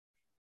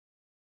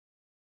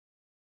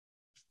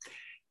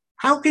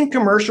How can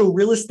commercial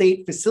real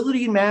estate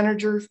facility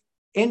managers,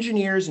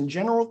 engineers, and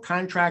general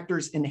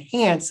contractors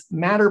enhance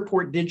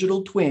Matterport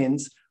digital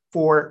twins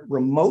for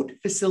remote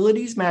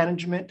facilities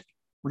management,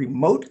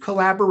 remote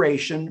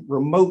collaboration,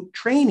 remote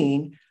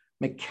training,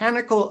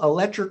 mechanical,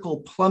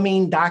 electrical,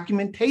 plumbing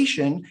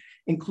documentation,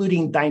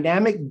 including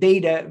dynamic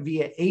data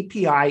via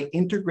API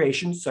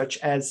integration such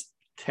as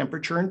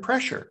temperature and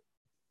pressure?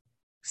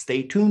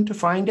 Stay tuned to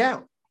find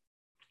out.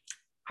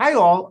 Hi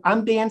all,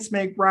 I'm Dan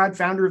Smegbrod,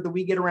 founder of the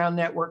We Get Around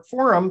Network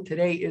Forum.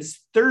 Today is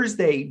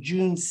Thursday,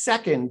 June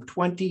 2nd,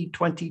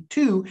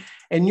 2022,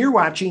 and you're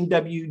watching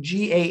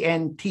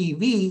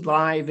WGAN-TV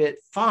live at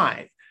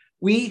 5.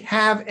 We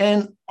have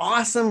an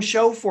awesome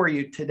show for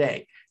you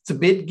today. It's a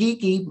bit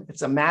geeky.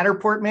 It's a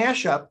Matterport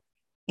mashup.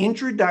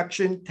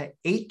 Introduction to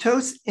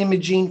Aetos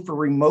imaging for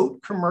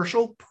remote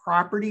commercial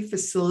property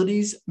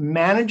facilities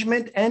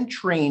management and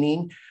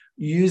training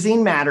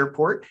using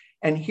Matterport.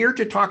 And here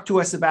to talk to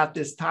us about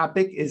this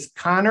topic is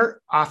Connor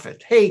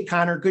Offit. Hey,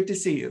 Connor, good to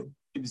see you.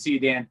 Good to see you,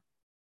 Dan.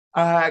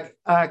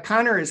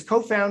 Connor is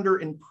co-founder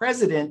and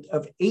president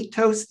of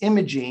Aetos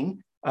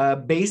Imaging,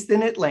 based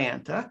in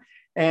Atlanta.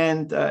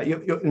 And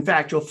in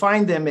fact, you'll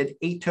find them at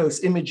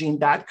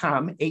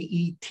aetosimaging.com,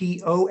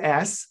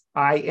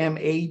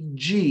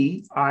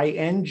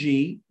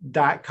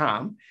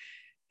 aetosimaging.com.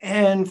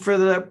 And for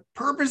the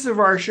purpose of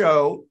our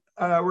show,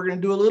 we're going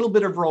to do a little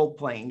bit of role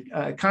playing.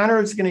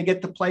 Connor is going to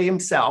get to play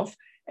himself,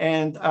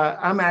 and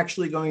I'm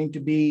actually going to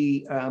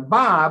be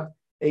Bob,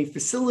 a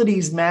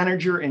facilities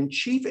manager and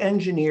chief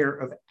engineer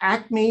of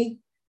Acme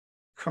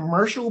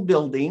Commercial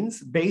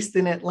Buildings based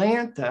in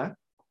Atlanta,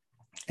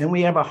 and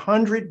we have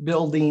 100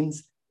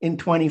 buildings in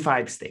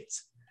 25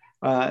 states.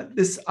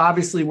 This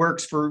obviously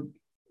works for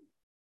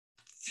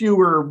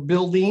fewer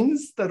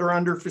buildings that are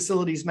under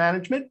facilities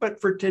management,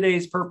 but for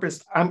today's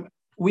purpose,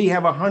 we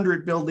have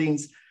 100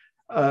 buildings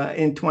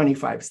in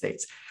 25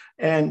 states.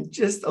 And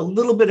just a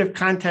little bit of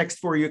context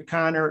for you,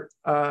 Connor.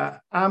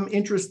 I'm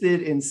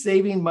interested in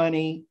saving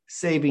money,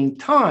 saving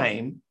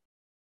time.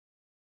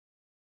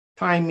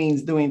 Time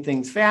means doing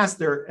things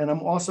faster. And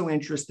I'm also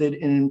interested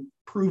in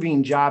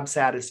improving job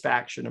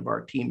satisfaction of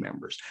our team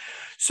members.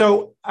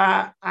 So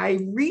I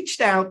reached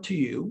out to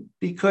you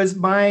because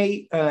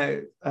my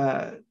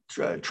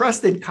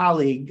trusted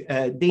colleague,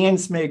 Dan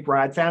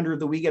Smegbrod, founder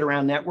of the We Get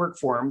Around Network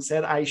Forum,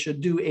 said I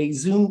should do a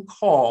Zoom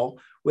call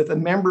with a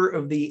member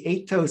of the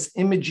Aetos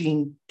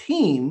imaging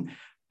team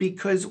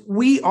because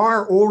we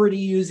are already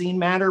using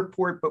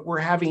Matterport, but we're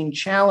having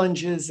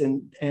challenges.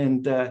 And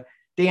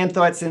Dan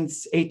thought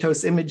since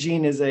Aetos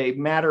Imaging is a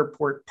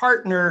Matterport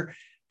partner,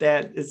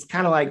 that it's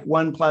kind of like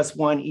 1 +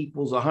 1 =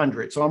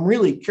 100. So I'm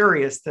really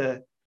curious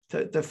to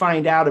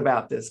find out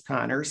about this,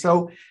 Connor.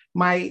 So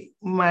my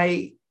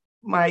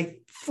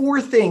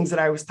 4 things that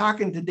I was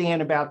talking to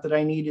Dan about that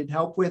I needed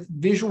help with: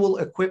 visual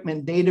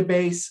equipment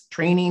database,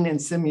 training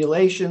and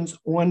simulations,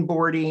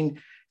 onboarding,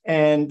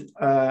 and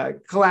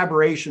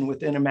collaboration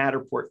within a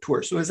Matterport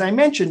tour. So as I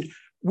mentioned,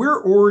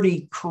 we're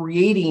already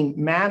creating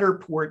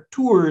Matterport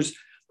tours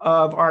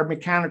of our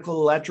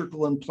mechanical,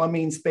 electrical, and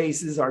plumbing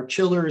spaces, our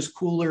chillers,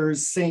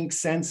 coolers,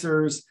 sinks,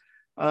 sensors,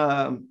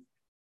 all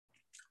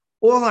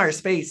our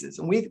spaces.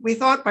 And we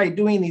thought by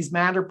doing these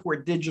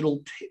Matterport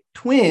digital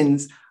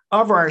twins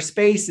of our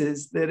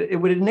spaces that it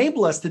would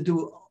enable us to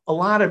do a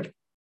lot of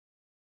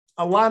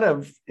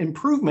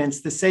improvements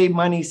to save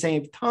money,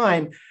 save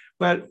time.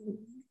 But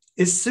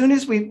as soon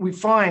as we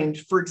find,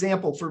 for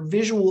example, for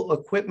visual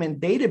equipment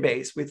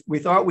database, we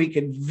thought we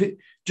could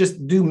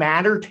just do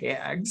matter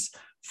tags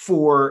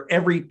for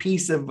every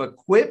piece of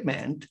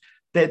equipment,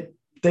 that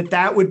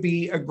would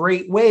be a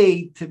great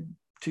way to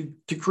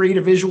create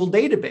a visual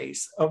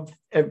database of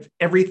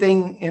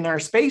everything in our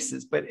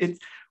spaces. But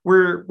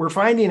we're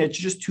finding it's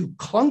just too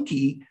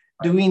clunky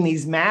doing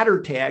these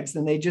matter tags,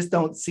 and they just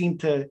don't seem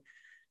to.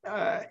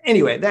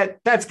 Anyway,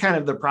 that's kind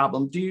of the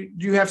problem. Do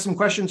you have some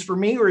questions for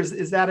me, or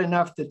is that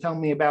enough to tell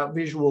me about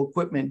visual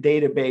equipment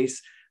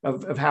database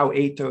of how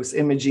Aetos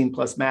Imaging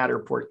plus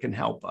Matterport can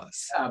help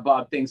us?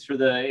 Bob, thanks for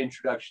the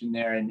introduction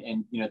there, and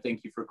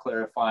thank you for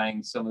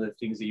clarifying some of the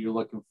things that you're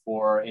looking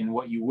for and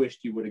what you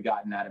wished you would have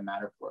gotten out of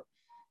Matterport.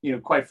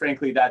 Quite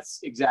frankly,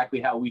 that's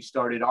exactly how we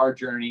started our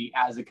journey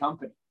as a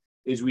company.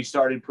 Is we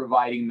started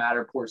providing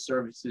Matterport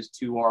services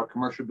to our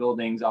commercial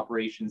buildings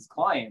operations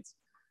clients.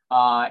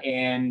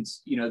 And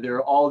there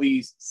are all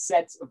these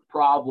sets of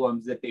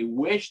problems that they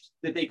wished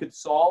that they could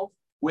solve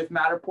with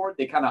Matterport.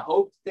 They kind of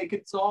hoped they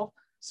could solve,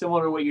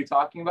 similar to what you're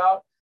talking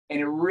about.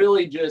 And it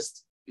really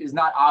just is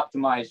not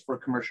optimized for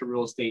commercial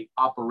real estate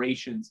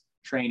operations,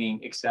 training,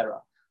 et cetera.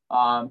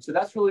 So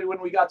that's really when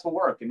we got to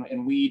work.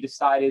 And we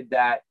decided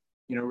that,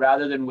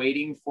 rather than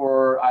waiting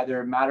for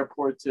either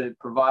Matterport to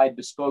provide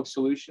bespoke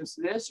solutions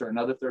to this or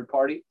another third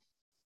party,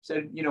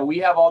 said, we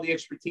have all the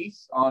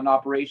expertise on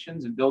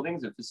operations and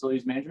buildings and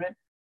facilities management.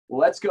 Well,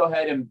 let's go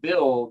ahead and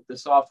build the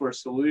software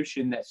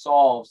solution that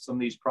solves some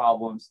of these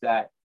problems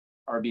that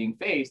are being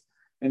faced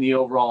in the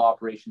overall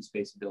operation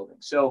space of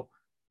buildings. So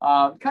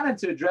kind of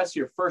to address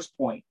your first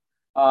point,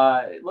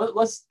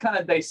 let's kind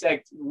of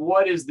dissect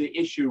what is the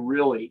issue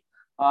really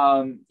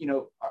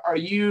Are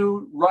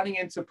you running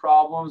into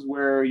problems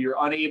where you're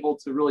unable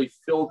to really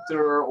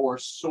filter or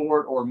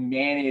sort or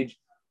manage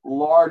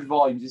large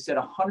volumes? You said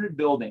 100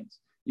 buildings.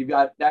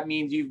 That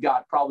means you've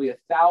got probably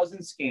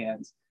 1,000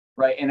 scans,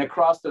 right? And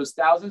across those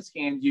 1,000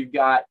 scans, you've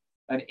got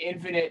an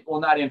infinite,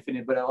 well, not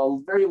infinite, but a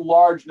very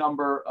large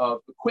number of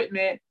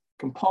equipment,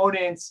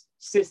 components,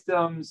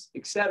 systems,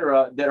 et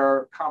cetera, that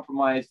are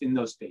compromised in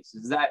those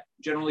spaces. Is that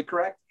generally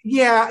correct?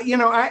 Yeah,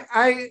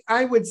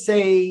 I would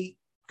say,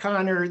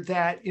 Connor,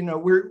 that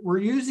we're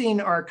using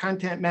our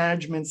content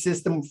management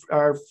system,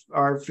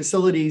 our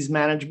facilities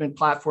management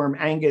platform,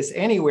 Angus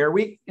Anywhere.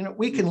 We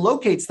can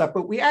locate stuff,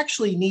 but we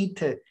actually need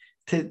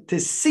to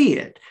see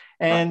it.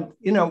 And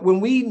when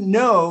we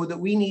know that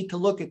we need to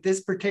look at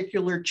this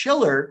particular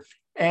chiller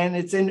and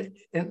it's in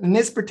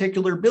this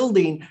particular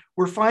building,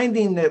 we're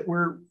finding that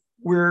we're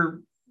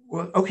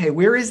okay,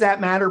 where is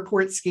that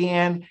Matterport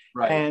scan?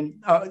 Right.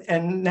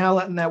 And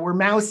now we're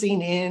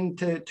mousing in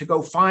to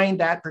go find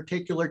that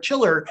particular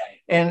chiller. Right.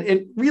 And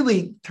it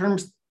really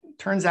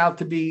turns out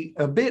to be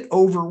a bit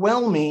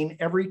overwhelming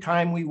every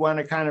time we want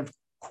to kind of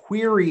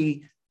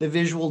query the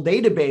visual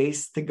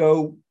database to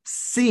go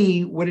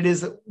see what it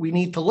is that we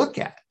need to look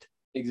at.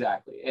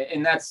 Exactly.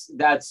 And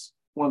that's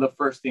one of the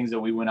first things that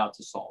we went out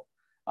to solve.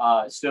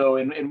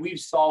 And we've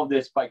solved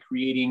this by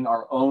creating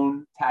our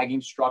own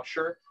tagging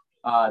structure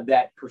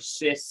that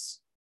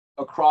persists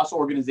across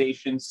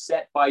organizations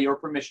set by your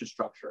permission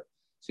structure.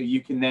 So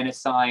you can then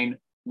assign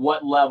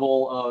what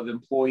level of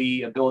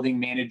employee a building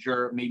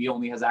manager maybe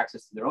only has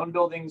access to their own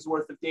building's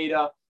worth of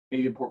data.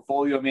 Maybe a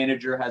portfolio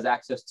manager has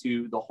access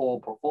to the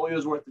whole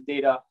portfolio's worth of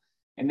data.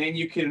 And then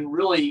you can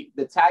really,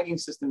 the tagging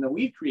system that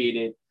we've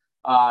created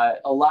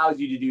allows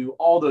you to do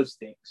all those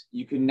things.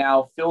 You can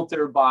now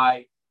filter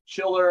by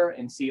chiller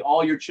and see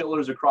all your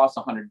chillers across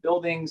 100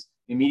 buildings,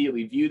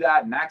 immediately view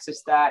that and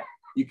access that.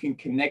 You can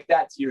connect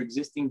that to your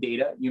existing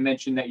data. You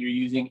mentioned that you're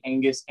using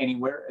Angus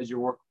Anywhere as your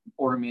work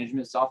order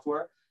management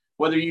software.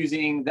 Whether you're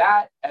using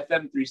that,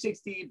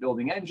 FM360,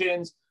 Building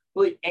Engines,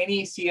 really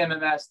any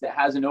CMMS that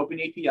has an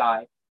open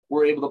API,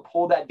 we're able to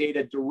pull that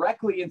data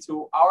directly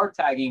into our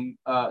tagging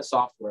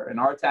software and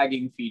our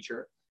tagging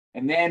feature.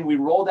 And then we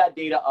roll that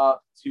data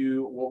up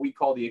to what we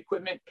call the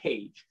equipment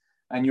page.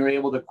 And you're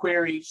able to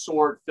query,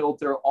 sort,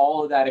 filter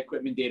all of that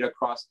equipment data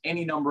across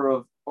any number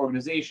of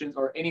organizations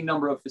or any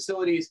number of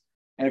facilities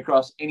and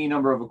across any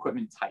number of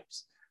equipment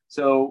types.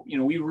 So,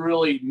 we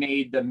really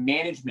made the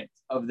management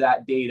of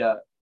that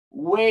data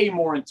way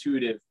more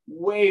intuitive,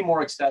 way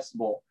more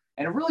accessible,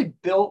 and it really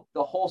built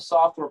the whole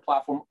software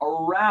platform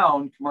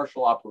around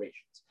commercial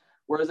operations.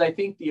 Whereas I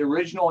think the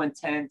original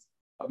intent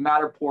of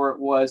Matterport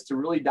was to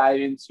really dive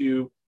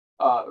into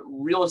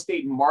real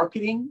estate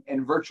marketing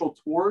and virtual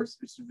tours.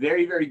 It's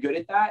very, very good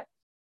at that.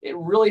 It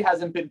really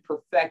hasn't been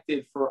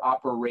perfected for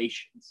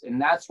operations.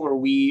 And that's where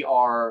we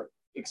are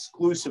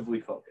exclusively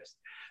focused.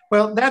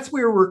 Well, that's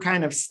where we're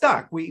kind of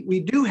stuck.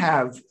 We do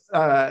have,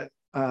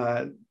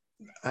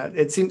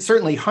 it seems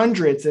certainly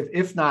hundreds,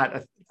 if not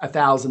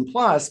 1,000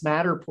 plus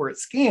Matterport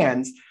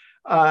scans.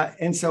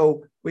 And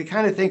so we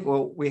kind of think,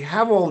 well, we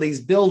have all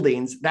these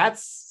buildings.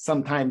 That's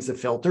sometimes a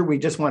filter. We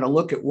just want to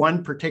look at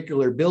one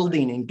particular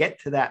building and get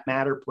to that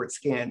Matterport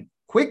scan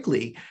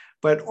quickly.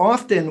 But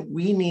often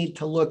we need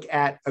to look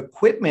at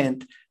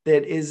equipment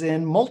that is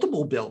in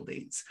multiple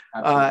buildings.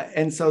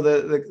 And so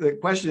the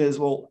question is,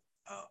 well,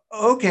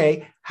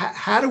 okay,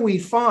 how do we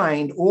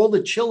find all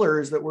the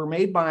chillers that were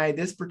made by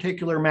this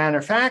particular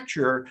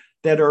manufacturer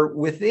that are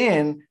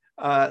within,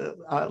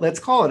 let's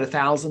call it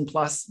 1,000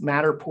 plus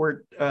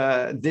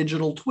Matterport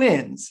digital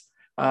twins?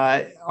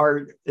 Does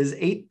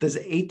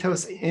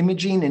Aetos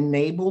imaging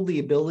enable the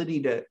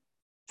ability to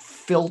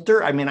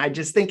filter? I mean, I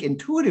just think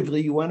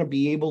intuitively you want to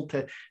be able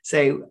to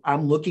say,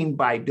 I'm looking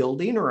by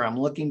building, or I'm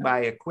looking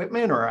by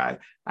equipment, or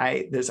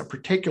there's a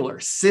particular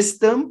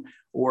system,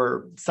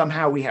 or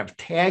somehow we have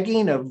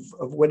tagging of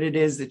what it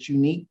is that's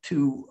unique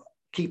to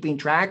keeping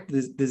track.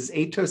 Does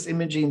Aetos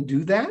imaging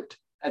do that?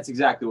 That's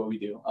exactly what we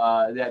do.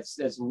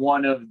 That's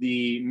one of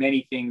the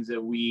many things that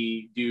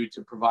we do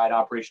to provide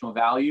operational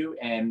value.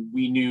 And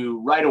we knew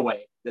right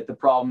away that the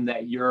problem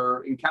that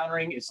you're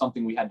encountering is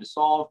something we had to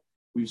solve.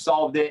 We've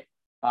solved it.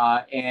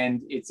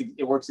 And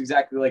it works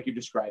exactly like you're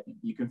describing.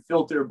 You can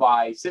filter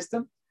by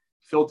system,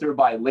 filter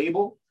by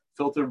label,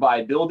 filter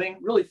by building,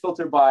 really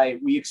filter by,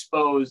 we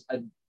expose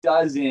a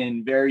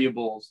dozen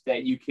variables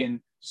that you can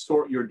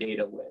sort your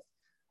data with.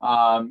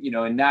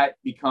 And that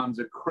becomes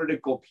a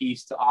critical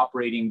piece to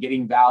operating,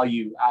 getting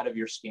value out of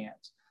your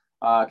scans.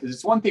 Because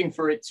it's one thing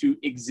for it to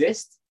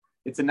exist.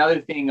 It's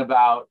another thing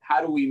about how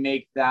do we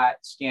make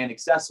that scan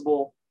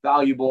accessible,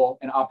 valuable,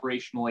 and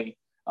operationally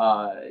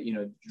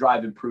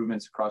drive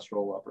improvements across your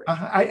whole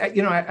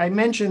operation. I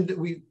mentioned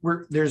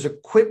that there's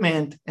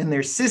equipment and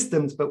there's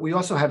systems, but we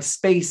also have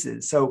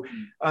spaces. So,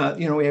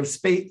 we have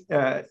space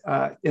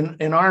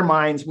in our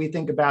minds. We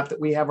think about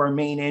that. We have our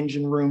main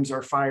engine rooms,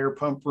 our fire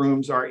pump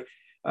rooms, our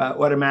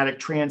automatic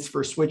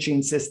transfer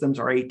switching systems,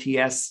 our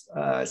ATS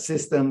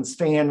systems,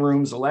 fan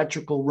rooms,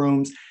 electrical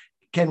rooms.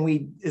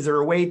 is there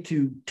a way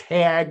to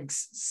tag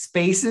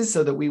spaces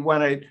so that we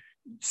want to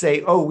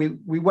say, oh,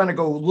 we want to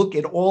go look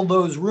at all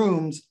those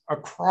rooms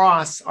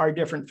across our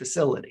different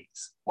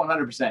facilities?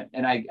 100%.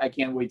 And I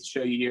can't wait to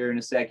show you here in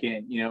a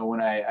second.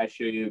 When I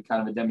show you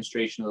kind of a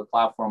demonstration of the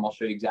platform, I'll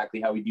show you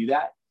exactly how we do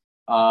that.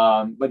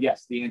 But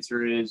yes, the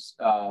answer is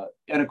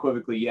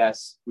unequivocally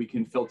yes. We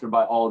can filter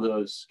by all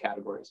those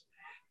categories.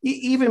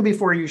 Even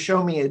before you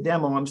show me a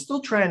demo, I'm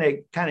still trying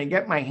to kind of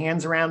get my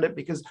hands around it,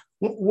 because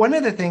one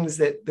of the things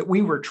that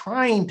we were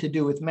trying to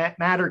do with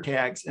matter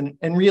tags,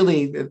 and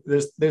really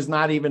there's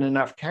not even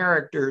enough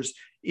characters,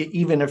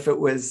 even if it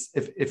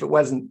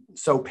wasn't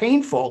so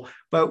painful,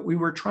 but we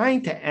were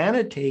trying to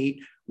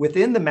annotate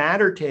within the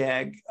matter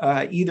tag,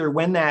 either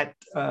when that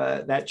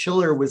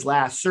chiller was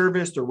last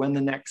serviced or when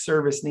the next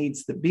service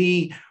needs to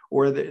be,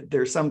 or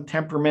there's some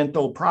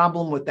temperamental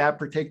problem with that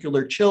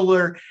particular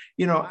chiller.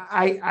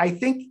 I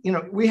think,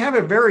 we have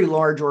a very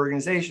large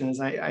organization,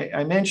 as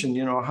I mentioned,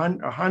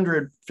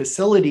 100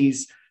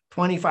 facilities,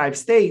 25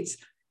 states.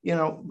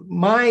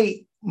 My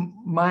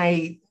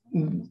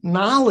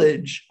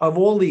knowledge of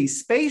all these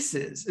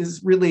spaces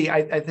is really,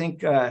 I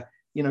think,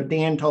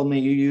 Dan told me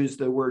you used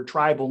the word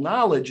tribal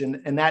knowledge,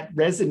 and that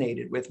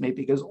resonated with me,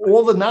 because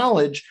all the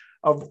knowledge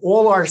of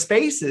all our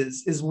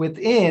spaces is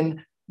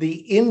within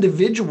the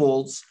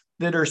individuals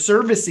that are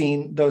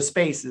servicing those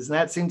spaces. And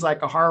that seems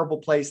like a horrible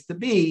place to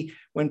be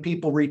when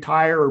people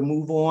retire or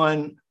move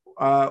on,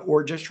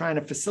 or just trying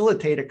to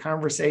facilitate a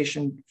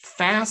conversation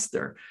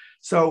faster.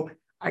 So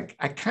I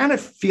kind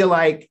of feel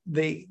like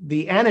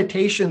the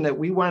annotation that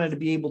we wanted to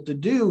be able to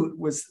do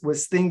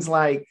was things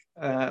like,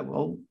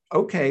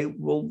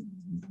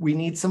 we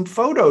need some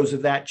photos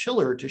of that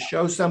chiller to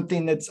show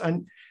something that's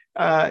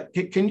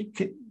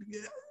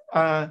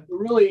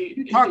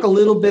really talk a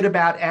little bit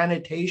about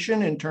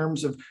annotation in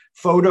terms of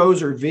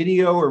photos or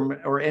video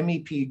or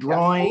MEP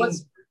drawing? Yeah, well,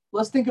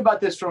 let's think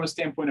about this from a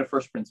standpoint of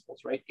first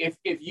principles, right? If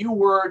you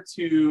were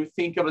to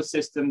think of a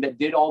system that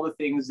did all the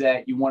things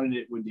that you wanted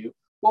it would do,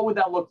 what would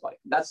that look like?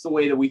 That's the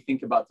way that we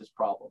think about this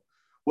problem.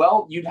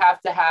 Well, you'd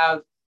have to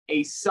have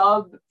a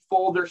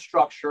subfolder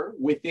structure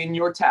within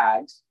your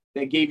tags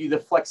that gave you the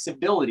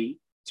flexibility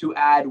to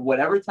add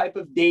whatever type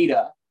of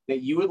data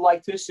that you would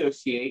like to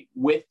associate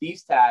with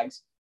these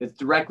tags that's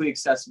directly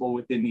accessible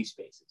within these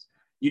spaces.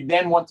 You'd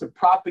then want to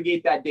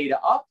propagate that data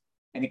up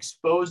and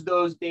expose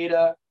those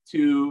data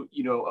to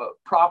a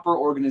proper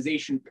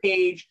organization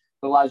page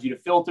that allows you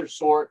to filter,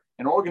 sort,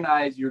 and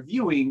organize your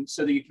viewing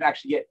so that you can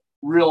actually get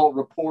real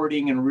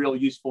reporting and real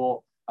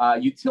useful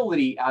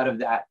utility out of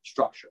that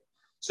structure.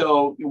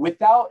 So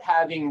without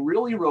having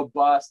really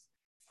robust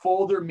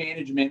folder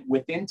management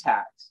within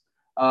tags,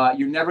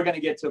 you're never going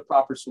to get to a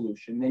proper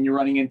solution. Then you're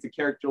running into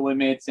character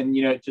limits, and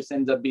it just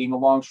ends up being a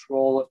long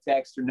scroll of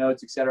text or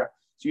notes, etc.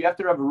 So you have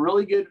to have a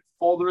really good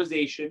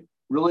folderization,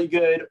 really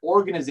good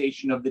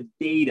organization of the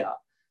data.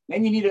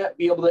 Then you need to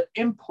be able to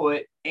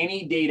input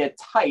any data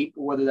type,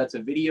 whether that's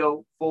a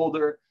video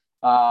folder,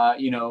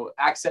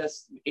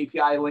 access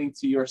API link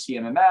to your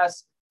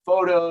CMMS,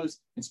 photos,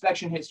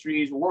 inspection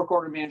histories, work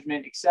order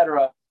management,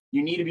 etc.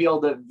 You need to be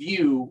able to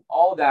view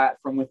all that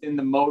from within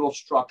the modal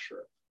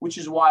structure, which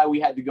is why we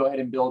had to go ahead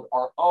and build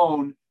our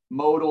own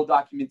modal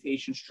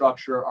documentation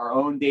structure, our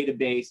own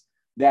database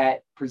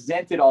that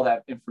presented all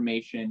that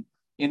information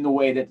in the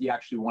way that you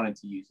actually wanted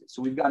to use it.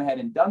 So we've gone ahead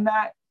and done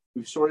that.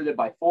 We've sorted it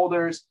by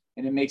folders,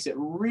 and it makes it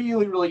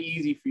really, really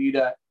easy for you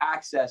to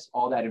access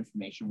all that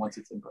information once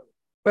it's inputted.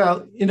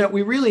 Well,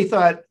 we really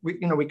thought, we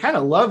kind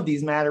of love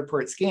these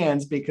Matterport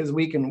scans because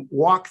we can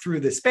walk through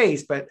the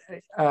space. But,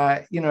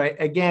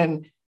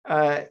 again,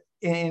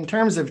 in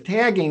terms of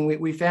tagging,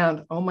 we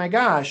found, oh my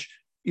gosh,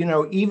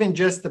 even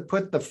just to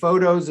put the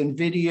photos and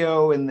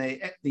video and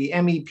the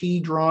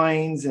MEP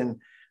drawings and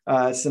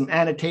some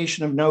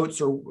annotation of notes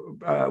or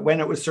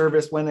when it was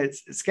serviced, when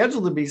it's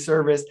scheduled to be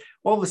serviced,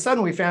 all of a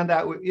sudden we found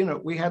out,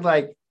 we had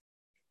like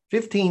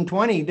 15,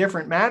 20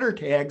 different matter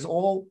tags,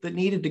 all that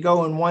needed to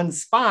go in one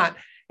spot.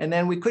 And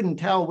then we couldn't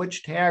tell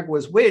which tag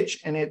was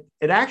which. And it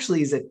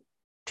actually is a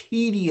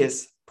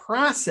tedious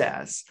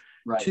process,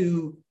 right,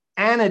 to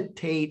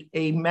annotate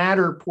a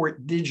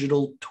Matterport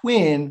digital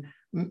twin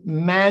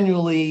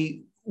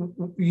manually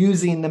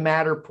using the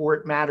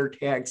Matterport matter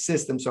tag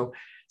system. So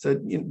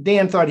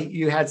Dan thought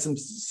you had some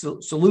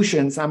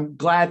solutions. I'm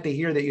glad to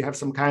hear that you have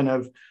some kind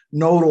of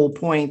nodal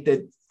point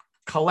that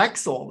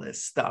collects all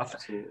this stuff.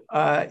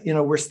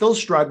 We're still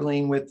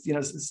struggling with,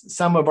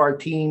 some of our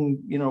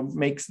team,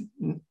 makes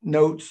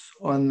notes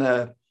on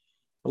the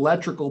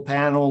electrical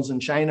panels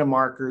and China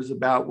markers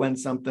about when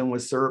something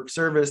was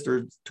serviced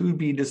or to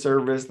be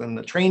deserviced, and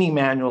the training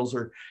manuals,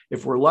 or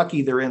if we're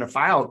lucky, they're in a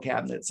file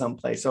cabinet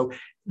someplace. So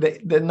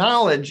the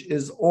knowledge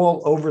is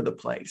all over the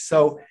place.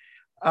 So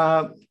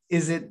does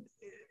the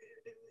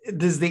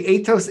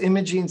Aetos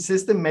imaging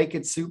system make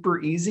it super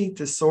easy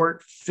to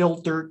sort,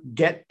 filter,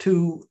 get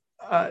to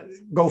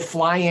go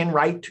fly in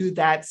right to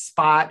that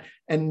spot,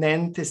 and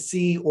then to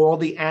see all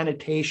the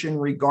annotation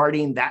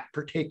regarding that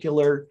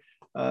particular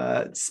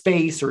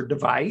space or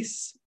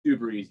device?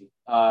 Super easy.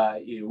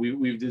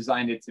 We've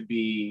designed it to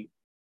be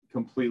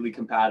completely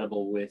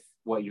compatible with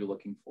what you're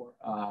looking for.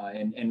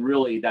 And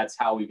really, that's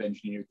how we've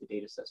engineered the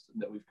data system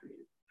that we've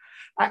created.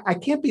 I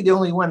can't be the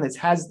only one that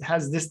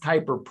has this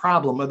type of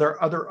problem. Are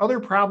there other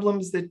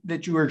problems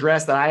that you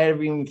address that I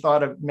haven't even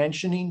thought of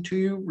mentioning to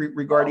you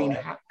regarding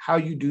how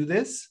you do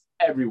this?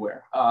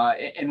 Everywhere.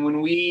 And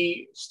when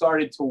we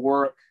started to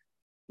work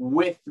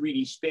with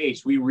 3D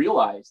space, we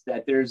realized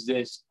that there's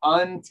this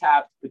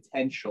untapped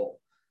potential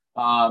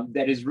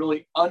that is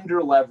really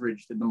under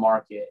leveraged in the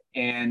market.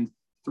 And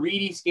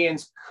 3D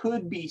scans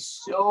could be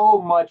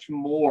so much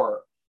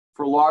more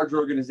for large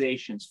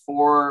organizations,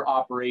 for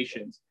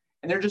operations.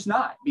 And they're just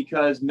not,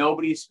 because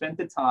nobody spent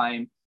the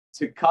time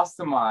to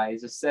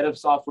customize a set of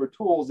software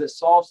tools that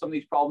solve some of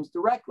these problems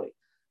directly,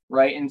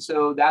 right? And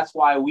so that's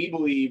why we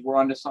believe we're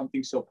onto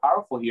something so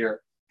powerful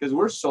here, because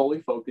we're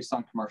solely focused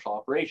on commercial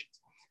operations.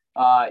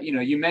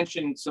 You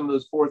mentioned some of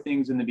those 4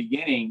 things in the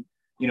beginning.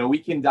 We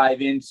can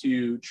dive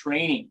into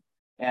training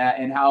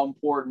and how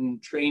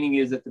important training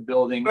is at the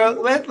building.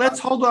 Well, let's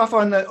hold off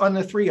on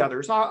the 3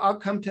 others. I'll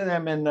come to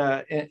them in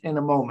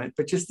a moment,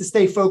 but just to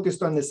stay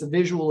focused on this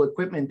visual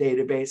equipment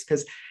database,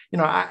 because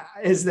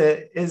as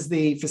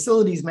the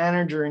facilities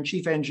manager and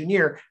chief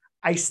engineer,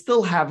 I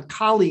still have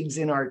colleagues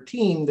in our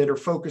team that are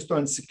focused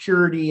on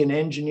security and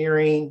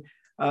engineering,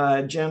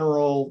 the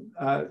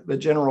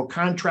general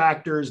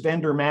contractors,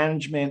 vendor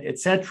management, et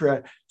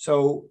cetera.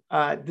 So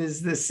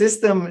does the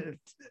system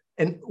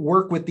and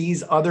work with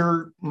these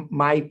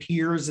my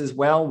peers as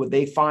well? Would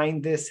they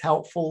find this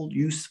helpful,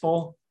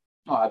 useful?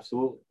 Oh,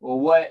 absolutely.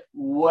 Well,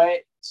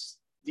 what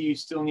do you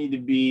still need to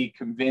be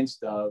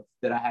convinced of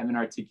that I haven't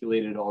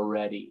articulated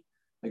already?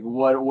 Like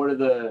what are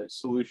the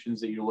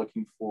solutions that you're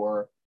looking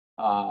for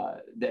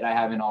that I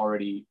haven't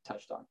already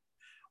touched on?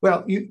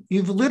 Well,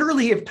 you've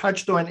literally have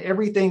touched on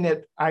everything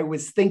that I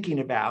was thinking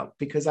about,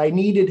 because I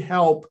needed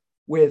help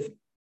with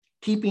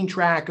keeping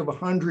track of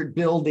 100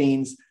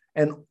 buildings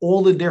and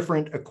all the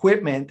different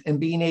equipment, and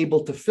being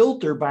able to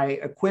filter by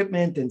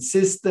equipment and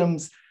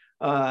systems,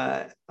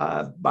 by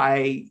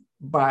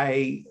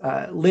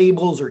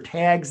labels or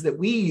tags that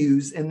we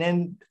use, and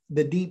then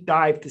the deep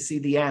dive to see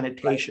the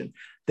annotation.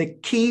 Right. The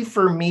key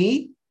for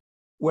me,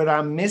 what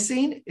I'm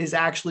missing, is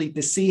actually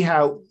to see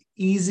how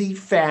easy,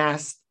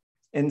 fast,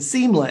 and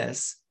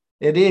seamless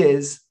it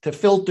is to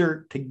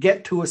filter to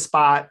get to a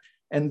spot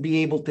and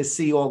be able to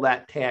see all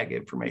that tag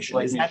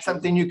information. Is that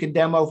something you could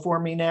demo for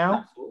me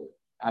now?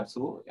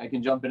 Absolutely. I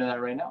can jump into that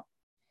right now.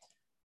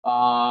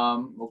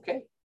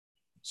 Okay.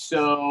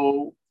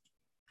 So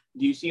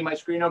do you see my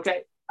screen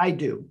okay? I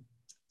do.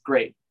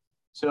 Great.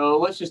 So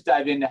let's just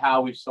dive into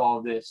how we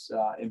solve this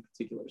in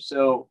particular.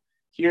 So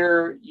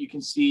here you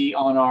can see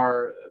on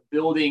our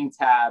building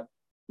tab,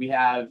 we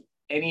have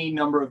any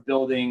number of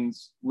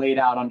buildings laid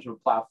out onto a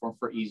platform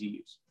for easy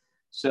use.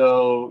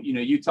 So,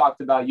 you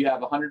talked about you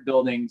have 100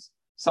 buildings.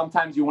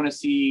 Sometimes you want to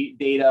see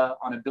data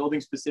on a building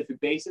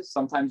specific basis.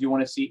 Sometimes you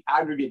want to see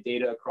aggregate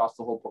data across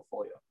the whole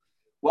portfolio.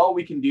 Well,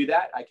 we can do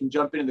that. I can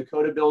jump into the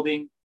CODA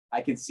building.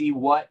 I can see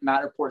what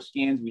Matterport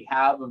scans we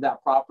have of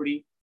that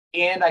property.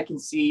 And I can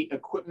see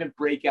equipment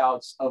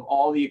breakouts of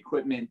all the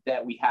equipment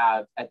that we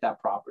have at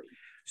that property.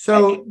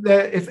 So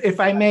if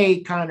I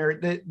may, Connor,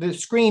 the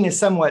screen is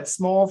somewhat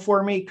small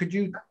for me. Could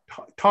you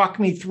talk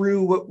me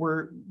through what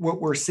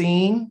we're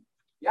seeing?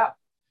 Yeah.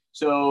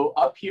 So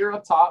up here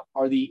up top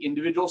are the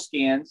individual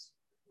scans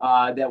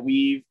that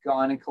we've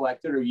gone and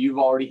collected, or you've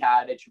already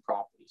had at your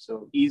property.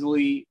 So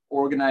easily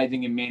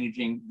organizing and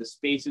managing the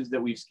spaces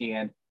that we've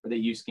scanned or that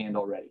you scanned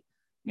already.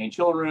 Main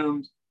chill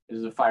rooms, this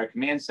is a fire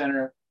command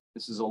center,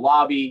 this is a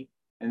lobby,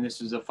 and this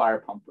is a fire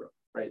pump room,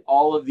 right?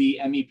 All of the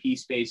MEP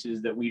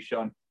spaces that we've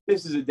shown.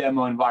 This is a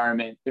demo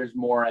environment. There's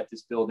more at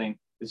this building.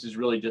 This is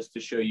really just to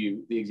show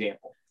you the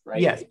example,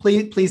 right? Yes,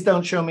 please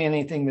don't show me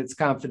anything that's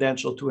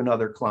confidential to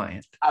another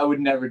client. I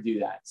would never do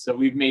that. So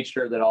we've made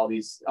sure that all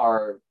these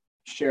are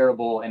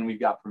shareable and we've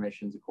got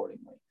permissions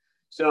accordingly.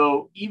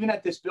 So even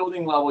at this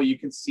building level, you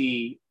can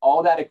see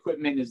all that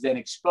equipment is then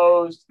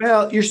exposed.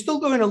 Well, you're still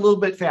going a little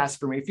bit fast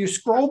for me. If you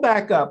scroll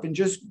back up and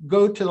just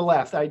go to the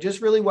left, I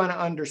just really want to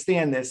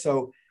understand this.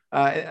 So,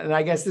 and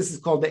I guess this is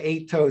called the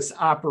Aetos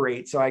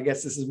Operate. So I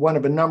guess this is one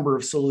of a number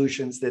of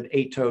solutions that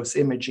Aetos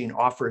Imaging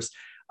offers.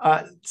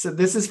 So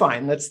this is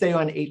fine. Let's stay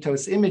on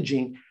Aetos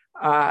Imaging.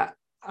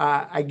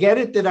 I get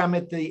it that I'm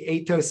at the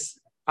Aetos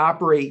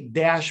Operate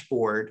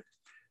dashboard.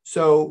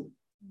 So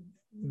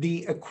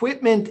the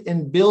equipment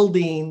and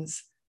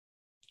buildings,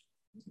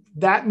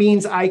 that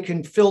means I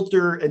can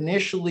filter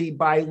initially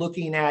by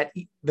looking at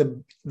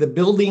the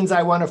buildings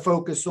I want to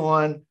focus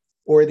on,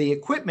 or the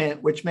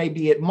equipment, which may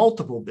be at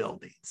multiple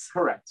buildings.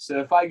 Correct. So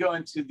if I go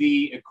into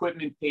the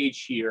equipment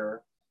page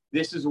here,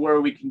 this is where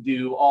we can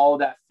do all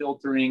that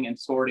filtering and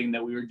sorting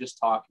that we were just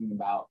talking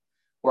about.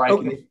 Where I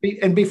can.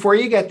 And before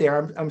you get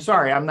there, I'm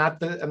sorry, I'm not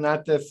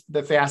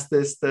the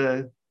fastest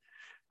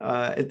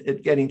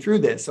at getting through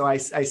this. So I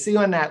see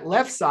on that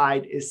left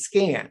side is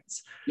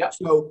scans. Yep.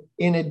 So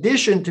in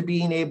addition to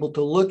being able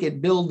to look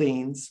at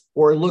buildings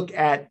or look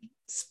at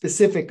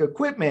specific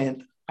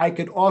equipment, I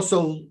could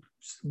also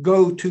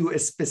go to a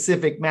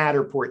specific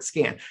Matterport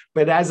scan.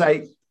 But as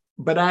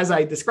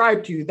I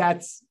described to you,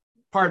 that's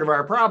part of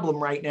our problem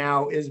right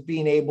now, is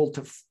being able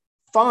to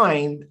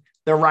find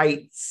the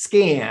right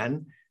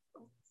scan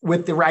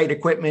with the right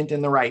equipment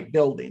in the right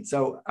building.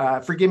 So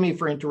forgive me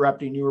for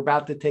interrupting. You were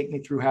about to take me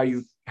through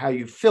how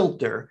you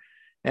filter.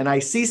 And I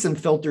see some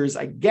filters,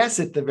 I guess,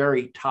 at the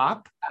very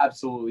top.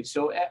 Absolutely.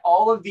 So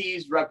all of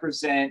these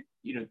represent,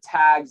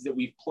 tags that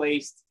we've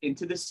placed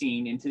into the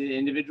scene, into the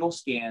individual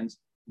scans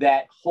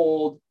that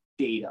hold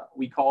data.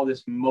 We call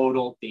this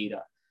modal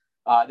data.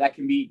 That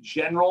can be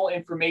general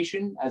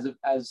information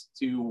as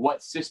to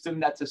what system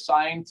that's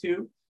assigned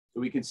to. So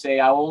we can say,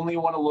 I only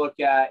want to look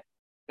at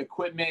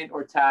equipment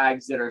or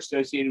tags that are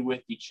associated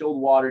with the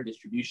chilled water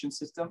distribution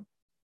system.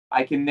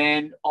 I can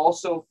then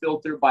also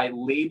filter by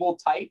label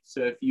type.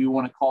 So if you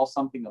want to call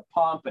something a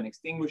pump, an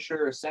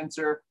extinguisher, a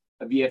sensor,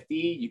 a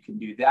VFD, you can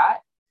do that.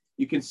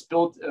 You can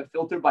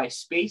filter by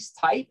space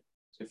type.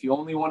 So if you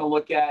only want to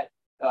look at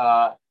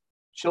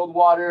chilled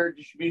water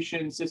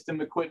distribution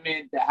system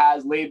equipment that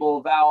has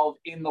label valve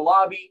in the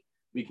lobby,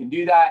 we can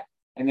do that.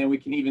 And then we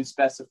can even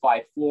specify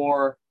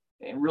floor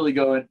and really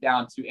go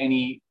down to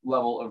any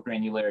level of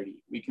granularity.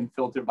 We can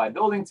filter by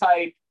building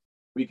type.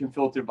 We can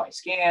filter by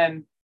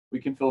scan. We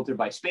can filter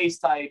by space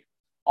type.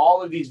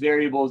 All of these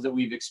variables that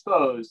we've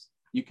exposed,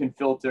 you can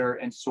filter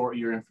and sort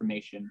your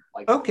information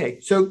like that. Okay,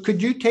 so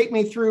could you take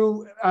me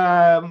through,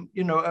 I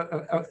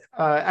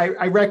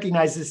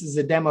recognize this is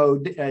a demo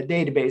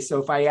database,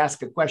 so if I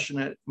ask a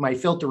question, my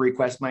filter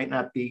request might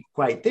not be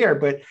quite there,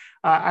 but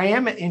I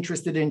am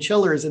interested in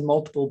chillers in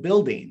multiple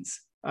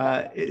buildings.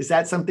 Is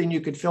that something you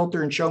could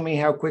filter and show me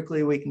how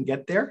quickly we can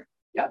get there?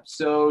 Yep.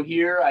 So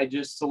here I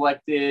just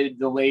selected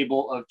the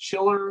label of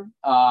chiller,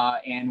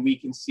 and we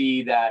can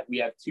see that we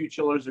have 2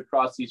 chillers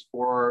across these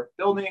 4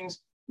 buildings.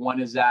 One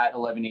is at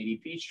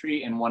 1180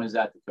 Peachtree and one is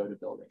at Dakota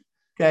Building.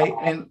 Okay.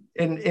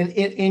 And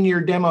in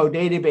your demo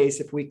database,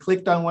 if we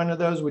clicked on one of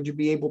those, would you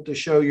be able to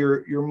show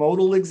your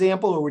modal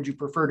example, or would you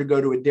prefer to go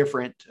to a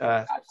different?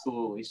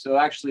 Absolutely. So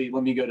actually,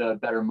 let me go to a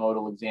better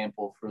modal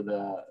example for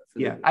the.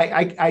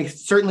 I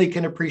certainly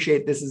can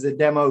appreciate this is a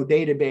demo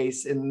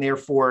database, and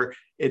therefore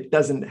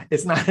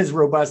it's not as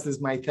robust as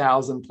my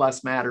 1,000+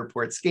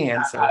 Matterport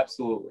scan. So.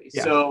 Absolutely.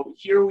 Yeah. So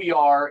here we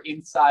are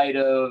inside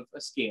of a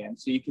scan.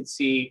 So you can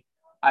see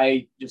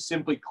I just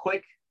simply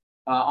click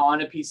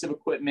on a piece of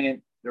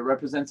equipment that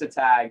represents a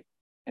tag,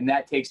 and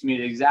that takes me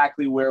to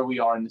exactly where we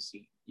are in the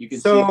scene. You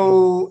can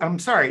see. I'm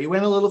sorry, you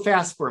went a little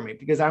fast for me,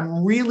 because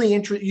I'm really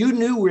interested. You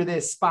knew where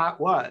this spot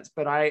was,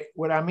 but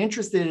what I'm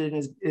interested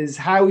in is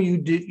how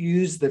you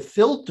use the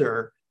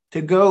filter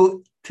to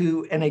go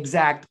to an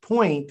exact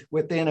point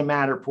within a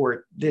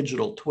Matterport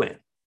digital twin.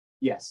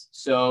 Yes.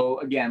 So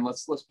again,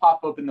 let's pop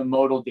open the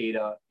modal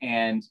data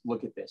and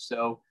look at this.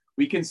 So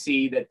we can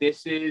see that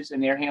this is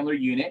an air handler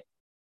unit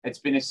that's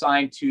been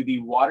assigned to the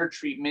water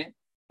treatment,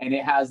 and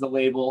it has the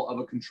label of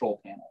a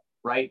control panel,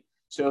 right?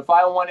 So if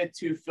I wanted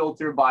to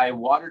filter by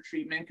water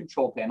treatment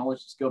control panel,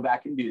 let's just go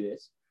back and do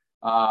this.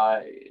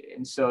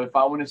 And so if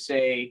I want to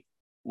say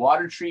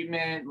water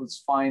treatment, let's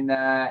find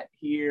that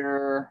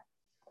here.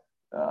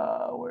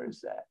 Where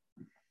is that?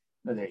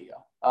 Oh, there you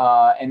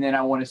go. And then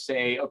I want to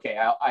say, okay,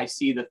 I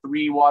see the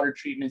 3 water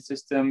treatment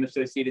system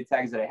associated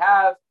tags that I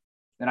have.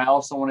 Then I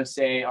also want to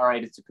say, all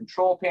right, it's a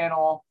control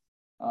panel.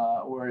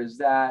 Where is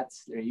that?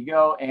 There you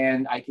go.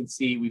 And I can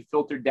see we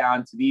filtered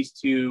down to these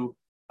 2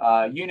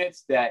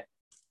 units that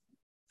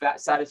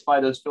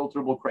satisfy those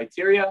filterable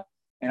criteria.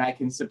 And I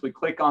can simply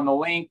click on the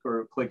link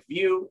or click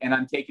view, and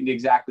I'm taken to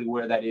exactly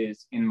where that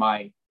is in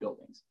my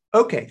buildings.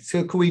 Okay,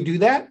 so can we do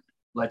that?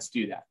 Let's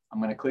do that. I'm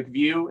going to click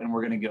view, and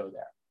we're going to go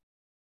there.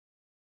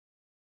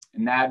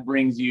 And that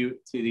brings you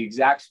to the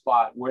exact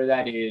spot where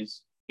that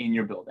is in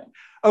your building.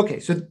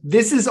 Okay, so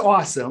this is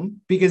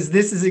awesome, because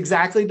this is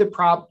exactly the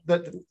problem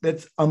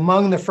that's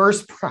among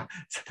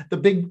the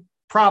big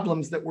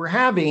problems that we're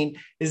having,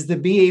 is to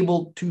be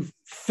able to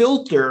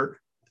filter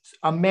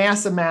a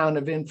mass amount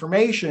of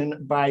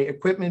information by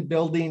equipment,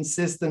 buildings,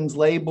 systems,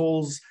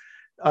 labels,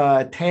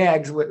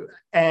 tags,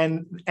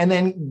 and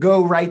then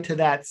go right to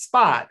that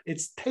spot.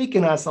 It's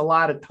taken us a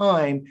lot of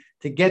time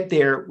to get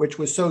there, which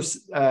was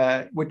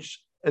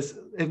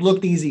it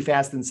looked easy,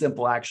 fast, and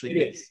simple, actually.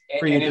 It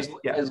is.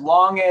 As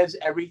long as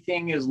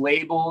everything is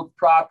labeled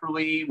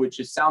properly, which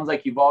it sounds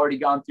like you've already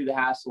gone through the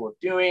hassle of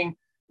doing,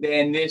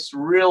 then this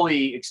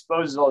really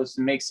exposes all this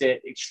and makes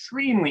it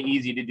extremely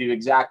easy to do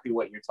exactly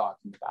what you're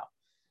talking about.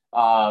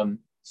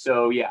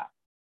 So yeah.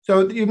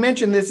 So you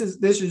mentioned this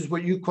is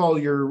what you call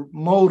your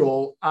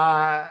modal,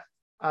 and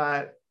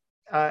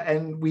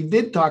we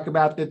did talk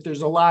about that.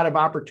 There's a lot of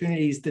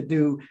opportunities to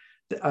do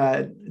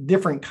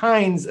different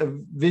kinds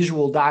of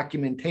visual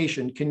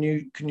documentation. Can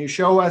you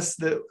show us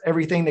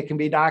everything that can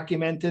be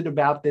documented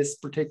about this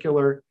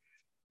particular?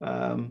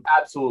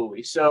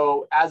 Absolutely.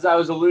 So as I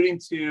was alluding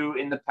to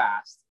in the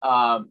past,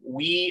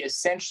 we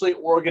essentially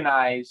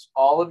organize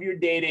all of your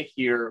data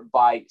here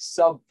by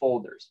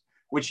subfolders,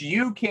 which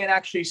you can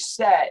actually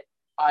set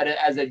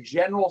as a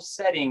general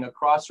setting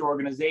across your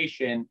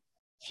organization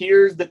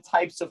here's the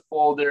types of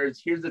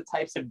folders, here's the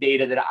types of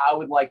data that I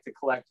would like to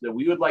collect, that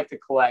we would like to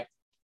collect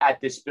at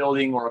this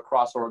building or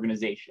across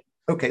organization.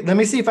 Okay, let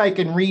me see if I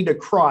can read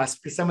across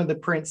because some of the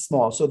print's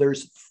small. So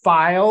there's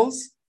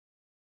files,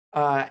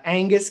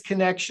 Angus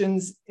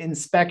connections,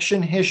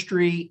 inspection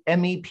history,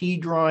 MEP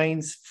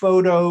drawings,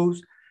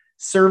 photos,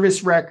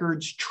 service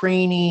records,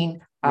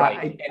 training.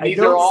 Right. And these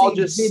are all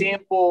just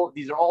sample,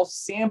 these are all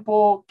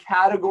sample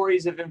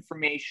categories of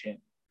information.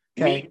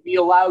 Okay. We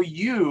allow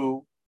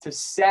you to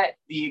set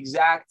the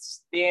exact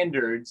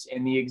standards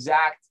and the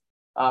exact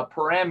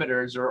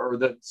parameters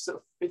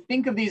so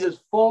think of these as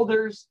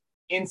folders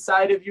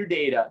inside of your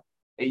data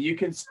that you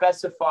can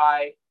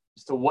specify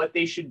as to what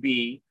they should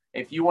be.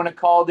 If you want to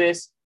call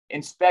this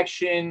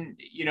inspection,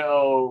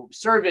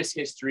 service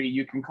history,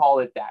 you can call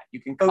it that. You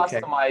can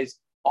customize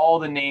all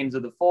the names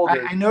of the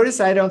folders. I notice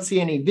I don't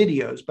see any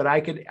videos, but I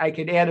could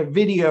add a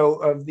video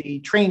of the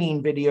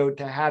training video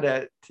to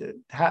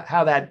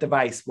how that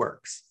device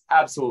works.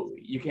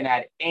 Absolutely. You can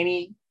add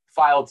any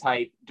file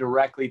type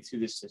directly to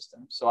the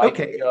system. So I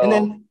can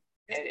go,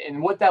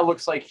 and what that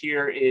looks like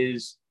here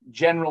is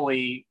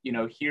generally,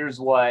 here's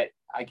what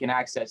I can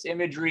access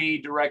imagery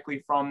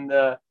directly from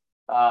the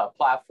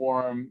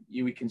platform.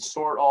 We can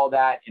sort all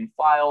that in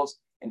files,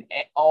 and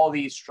all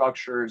these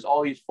structures,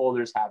 all these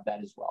folders have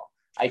that as well.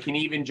 I can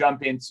even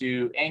jump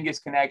into Angus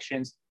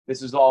connections.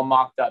 This is all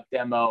mocked up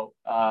demo,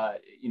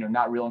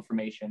 not real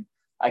information.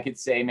 I could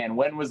say, man,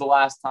 when was the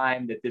last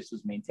time that this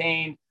was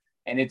maintained?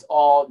 And it's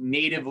all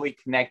natively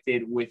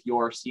connected with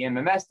your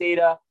CMMS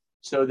data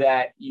so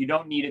that you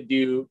don't need to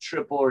do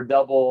triple or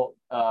double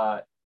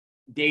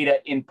data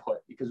input,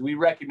 because we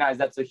recognize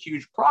that's a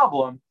huge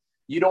problem.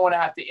 You don't want to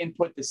have to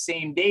input the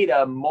same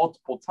data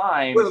multiple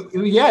times. Well,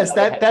 yes,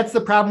 that's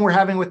the problem we're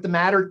having with the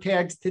Matter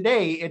tags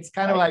today. It's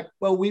kind of like,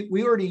 well,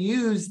 we already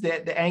use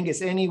the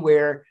Angus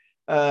Anywhere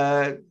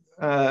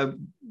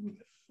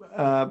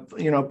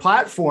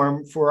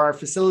platform for our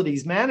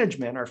facilities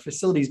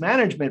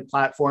management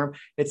platform.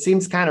 It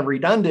seems kind of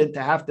redundant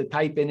to have to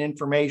type in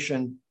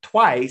information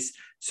twice.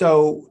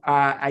 So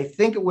I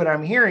think what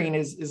I'm hearing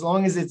is, as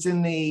long as it's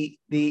in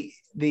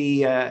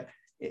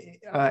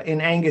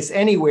in Angus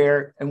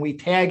Anywhere and we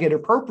tag it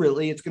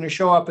appropriately, it's going to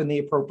show up in the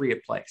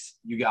appropriate place.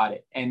 You got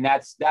it. And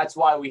that's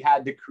why we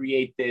had to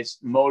create this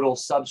modal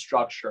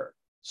substructure,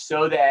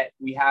 so that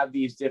we have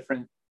these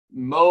different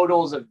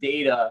modals of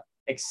data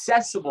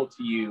accessible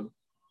to you.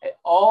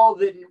 All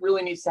that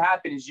really needs to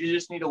happen is you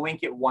just need to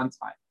link it one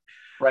time,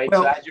 right?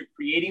 So as you're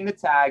creating the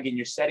tag and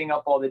you're setting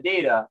up all the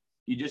data,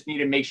 you just need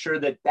to make sure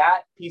that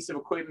that piece of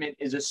equipment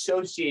is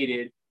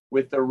associated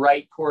with the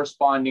right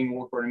corresponding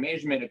work order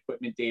management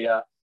equipment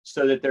data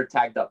so that they're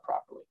tagged up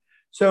properly.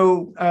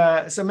 So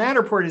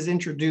Matterport has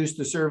introduced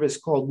a service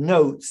called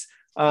Notes,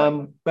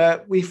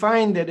 but we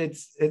find that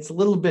it's a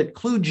little bit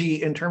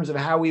kludgy in terms of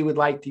how we would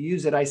like to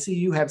use it. I see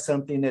you have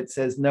something that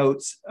says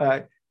Notes.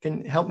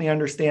 Can help me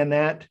understand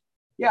that?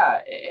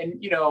 Yeah, and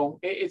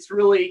it's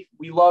really,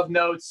 we love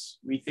Notes.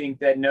 We think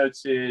that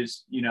Notes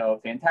is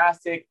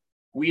fantastic.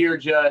 We are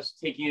just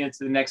taking it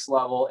to the next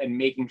level and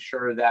making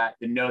sure that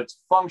the Notes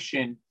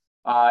function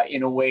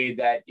in a way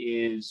that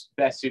is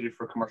best suited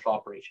for commercial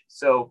operations.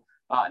 So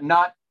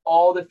not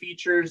all the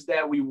features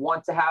that we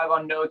want to have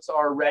on Notes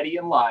are ready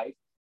and live,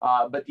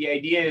 but the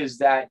idea is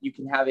that you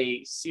can have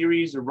a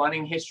series, a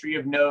running history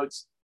of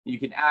notes. You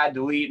can add,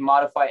 delete,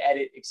 modify,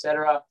 edit,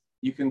 etc.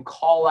 You can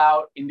call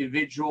out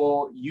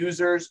individual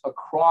users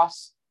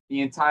across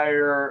the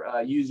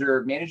entire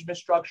user management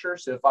structure.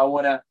 So if I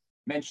want to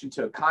mention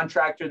to a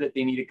contractor that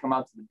they need to come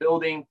out to the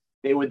building,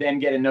 they would then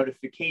get a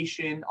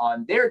notification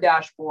on their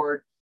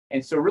dashboard.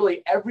 And so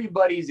really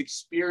everybody's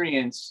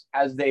experience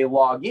as they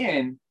log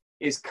in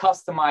is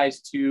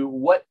customized to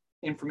what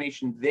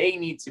information they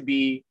need to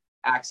be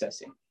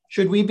accessing.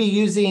 Should we be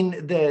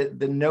using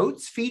the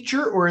Notes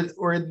feature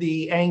or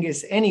the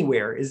Angus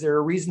Anywhere? Is there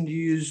a reason to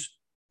use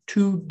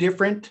two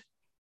different?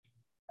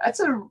 That's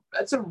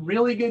a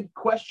really good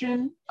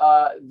question.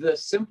 The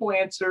simple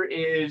answer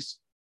is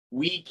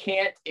we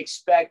can't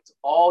expect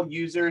all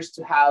users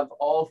to have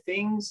all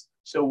things.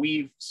 So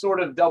we've sort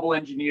of double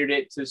engineered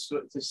it to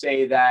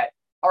say that,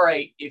 all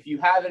right, if you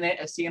have a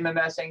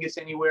CMMS Angus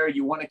Anywhere,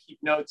 you want to keep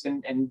notes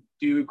and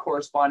do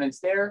correspondence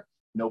there,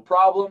 no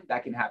problem.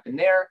 That can happen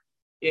there.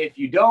 If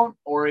you don't,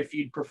 or if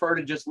you'd prefer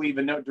to just leave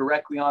a note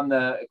directly on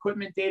the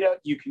equipment data,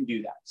 you can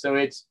do that. So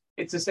it's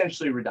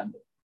essentially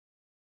redundant.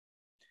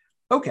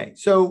 Okay,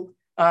 so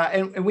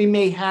and we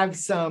may have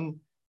some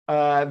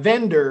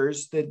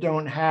vendors that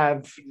don't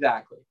have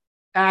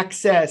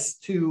access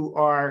to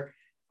our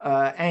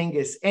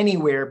Angus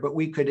Anywhere, but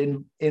we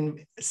could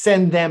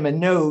send them a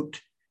note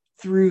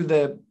through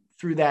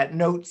that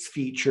Notes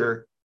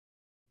feature.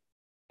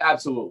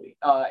 Absolutely,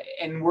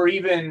 and we're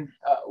even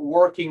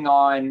working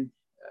on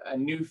a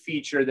new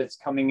feature that's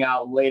coming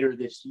out later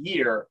this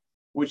year,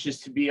 which is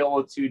to be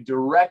able to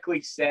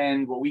directly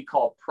send what we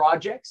call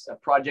projects. A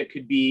project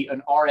could be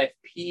an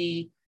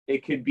RFP,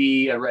 it could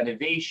be a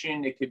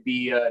renovation, it could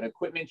be an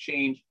equipment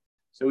change.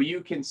 So you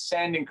can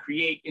send and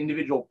create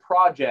individual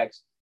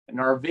projects And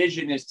our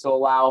vision is to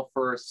allow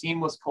for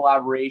seamless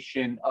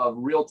collaboration of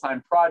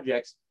real-time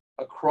projects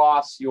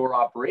across your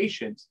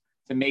operations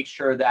to make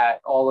sure that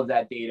all of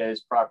that data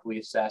is properly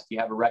assessed. You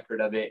have a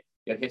record of it,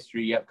 you have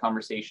history, you have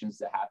conversations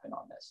that happen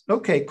on this.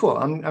 Okay, cool.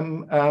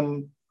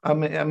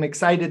 I'm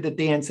excited that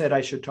Dan said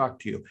I should talk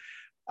to you.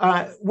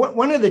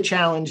 One of the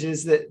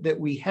challenges that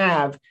we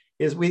have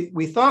is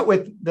we thought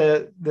with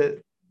the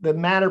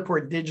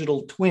Matterport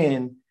digital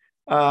twin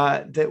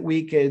that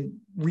we could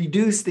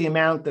reduce the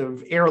amount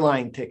of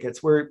airline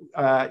tickets where,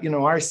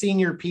 our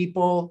senior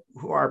people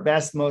who are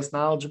best, most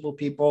knowledgeable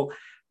people,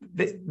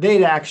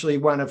 they'd actually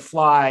want to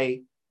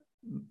fly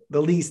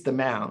the least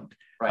amount.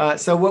 Right.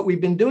 So what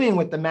we've been doing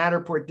with the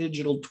Matterport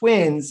digital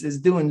twins is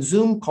doing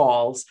Zoom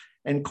calls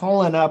and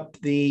calling up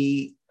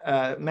the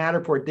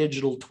Matterport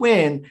digital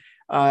twin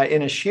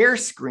in a share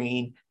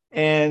screen.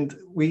 And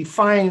we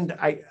find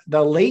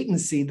the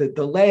latency, the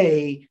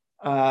delay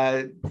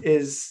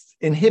is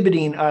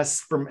inhibiting us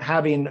from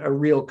having a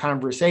real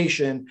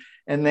conversation.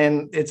 And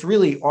then it's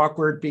really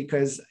awkward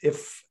because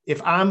if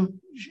I'm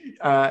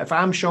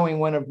showing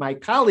one of my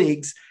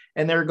colleagues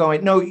and they're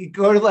going, no, you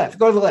go to the left,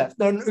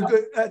 no,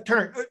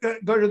 turn,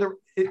 go to the.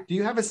 Do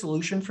you have a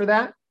solution for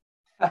that?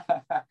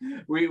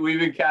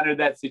 We've encountered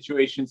that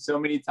situation so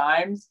many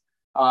times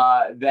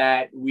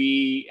that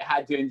we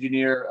had to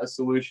engineer a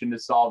solution to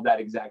solve that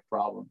exact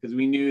problem, because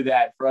we knew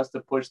that for us to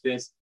push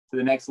this to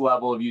the next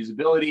level of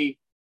usability,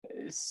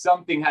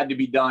 something had to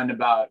be done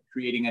about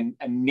creating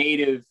a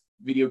native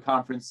video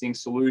conferencing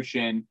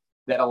solution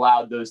that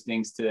allowed those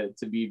things to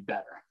be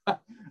better.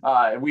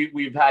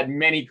 We've had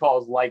many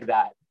calls like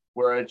that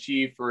where a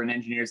chief or an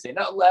engineer say,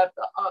 no, left,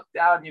 up,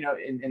 down,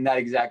 in that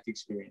exact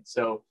experience.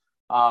 So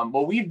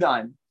what we've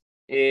done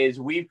is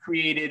we've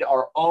created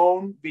our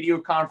own video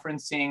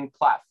conferencing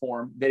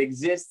platform that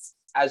exists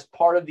as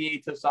part of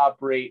the Aetos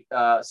Operate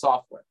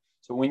software.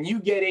 So when you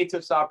get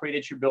Aetos Operate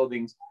at your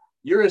buildings,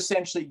 you're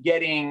essentially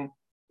getting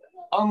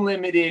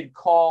unlimited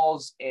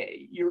calls.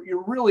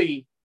 You're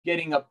really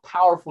getting a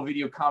powerful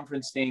video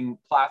conferencing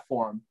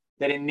platform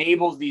that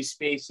enables these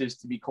spaces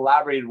to be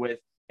collaborated with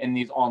in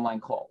these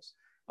online calls.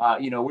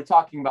 We're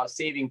talking about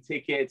saving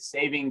tickets,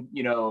 saving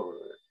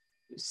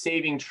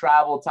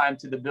travel time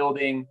to the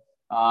building.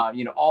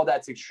 All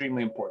that's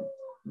extremely important.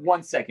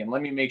 1 second,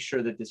 let me make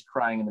sure that this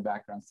crying in the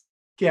background.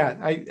 Yeah,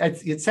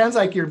 it sounds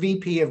like your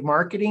VP of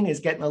marketing is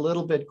getting a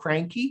little bit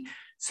cranky.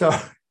 So,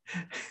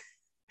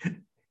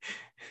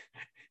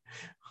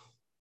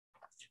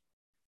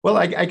 well,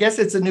 I guess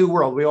it's a new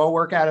world. We all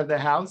work out of the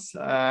house,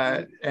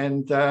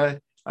 and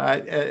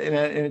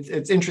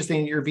it's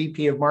interesting. Your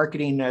VP of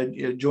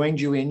marketing joined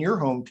you in your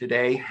home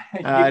today.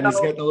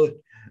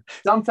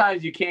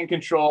 Sometimes you can't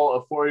control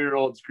a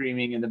 4-year-old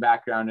screaming in the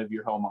background of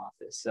your home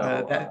office. So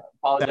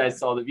apologize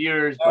to all the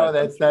viewers. Oh,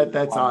 that's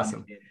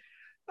awesome.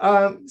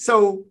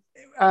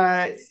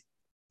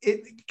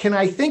 Can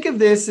I think of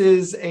this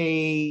as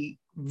a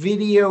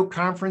video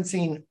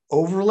conferencing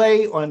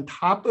overlay on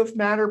top of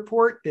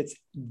Matterport that's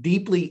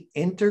deeply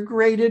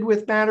integrated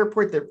with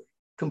Matterport that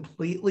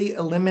completely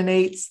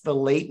eliminates the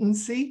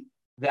latency?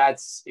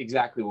 That's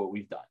exactly what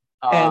we've done.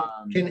 And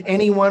can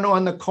anyone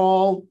on the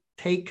call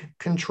take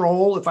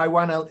control if I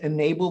want to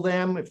enable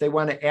them, if they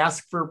want to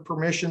ask for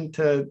permission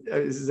to,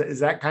 is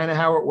that kind of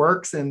how it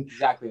works? And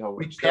exactly how it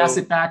works. We pass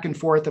it back and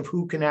forth of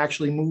who can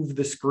actually move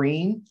the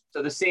screen.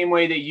 So the same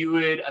way that you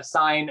would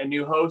assign a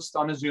new host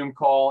on a Zoom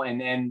call and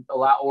then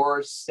allow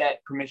or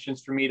set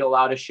permissions for me to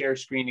allow to share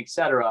screen,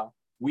 etc.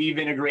 We've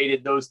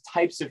integrated those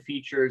types of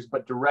features,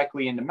 but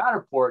directly into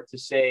Matterport to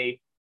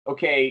say,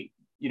 okay,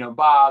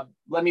 Bob,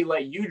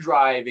 let you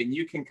drive and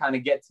you can kind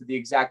of get to the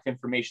exact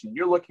information that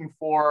you're looking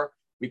for.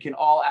 We can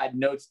all add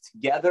notes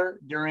together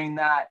during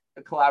that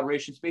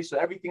collaboration space. So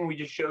everything we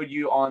just showed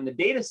you on the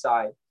data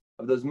side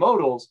of those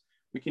modals,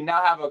 we can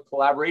now have a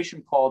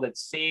collaboration call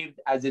that's saved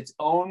as its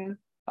own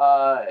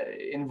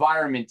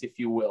environment, if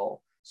you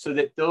will, so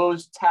that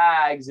those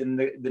tags and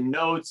the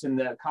notes and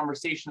the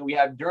conversation that we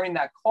have during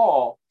that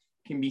call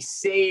can be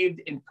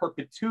saved in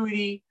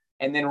perpetuity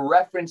and then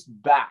referenced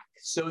back,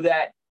 so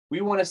that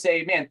we want to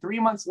say, man, 3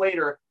 months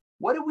later,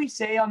 what did we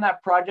say on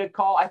that project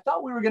call? I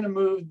thought we were going to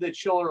move the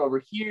chiller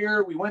over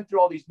here. We went through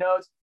all these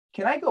notes.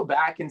 Can I go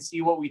back and see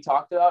what we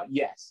talked about?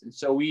 Yes. And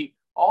so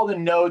all the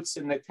notes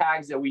and the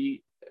tags that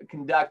we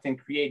conduct and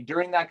create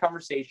during that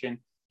conversation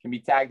can be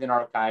tagged and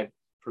archived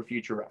for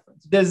future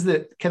reference.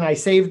 Can I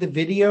save the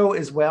video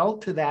as well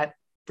to that?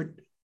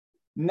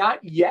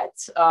 Not yet.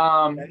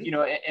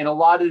 And a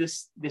lot of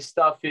this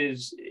stuff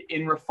is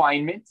in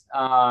refinement,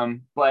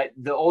 but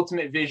the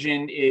ultimate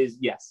vision is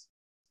yes.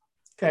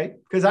 Okay,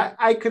 because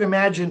I could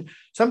imagine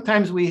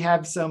sometimes we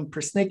have some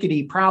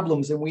persnickety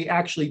problems, and we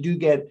actually do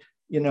get,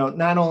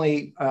 not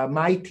only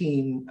my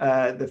team,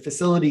 the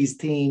facilities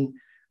team,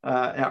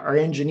 our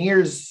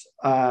engineers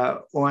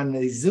on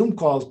the Zoom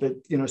calls, but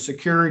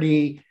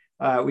security.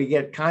 We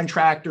get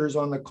contractors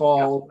on the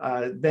call,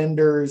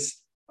 vendors,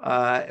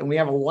 and we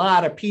have a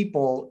lot of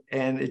people.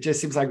 And it just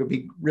seems like it would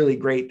be really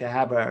great to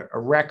have a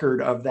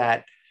record of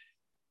that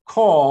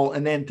call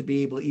and then to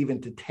be able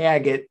even to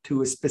tag it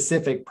to a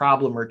specific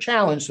problem or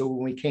challenge. So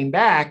when we came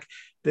back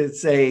to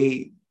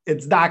say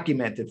it's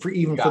documented for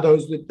even for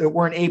those that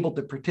weren't able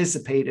to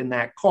participate in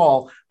that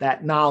call,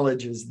 that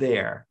knowledge is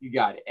there. You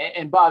got it.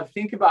 And Bob,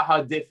 think about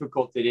how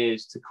difficult it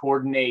is to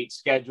coordinate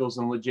schedules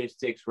and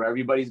logistics where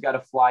everybody's got to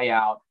fly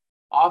out.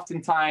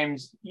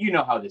 Oftentimes, you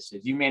know how this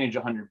is. You manage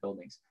 100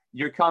 buildings.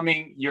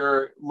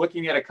 You're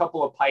looking at a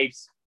couple of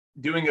pipes,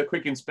 doing a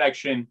quick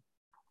inspection,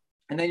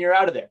 and then you're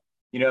out of there.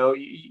 You know,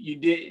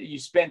 you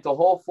spent a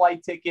whole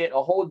flight ticket,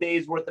 a whole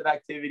day's worth of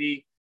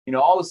activity, you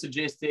know, all the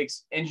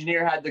logistics.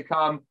 Engineer had to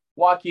come,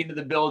 walk you into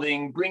the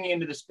building, bring you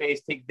into the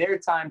space, take their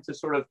time to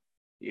sort of,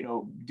 you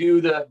know,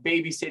 do the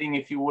babysitting,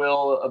 if you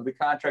will, of the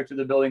contract of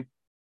the building.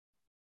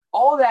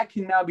 All that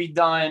can now be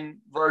done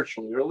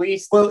virtually, or at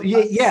least. Well,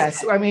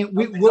 yes. I mean,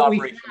 what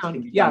we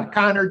found,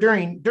 Connor,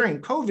 during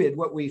COVID,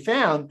 what we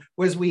found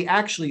was we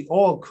actually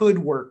all could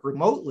work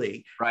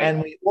remotely, right?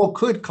 And we all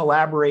could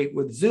collaborate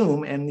with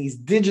Zoom, and these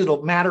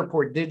digital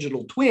Matterport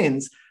digital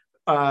twins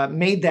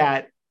made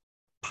that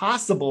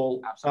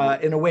possible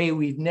in a way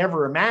we've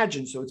never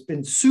imagined. So it's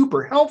been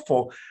super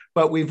helpful,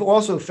 but we've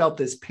also felt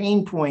this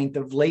pain point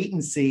of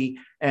latency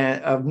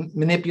of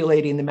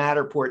manipulating the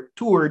Matterport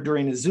tour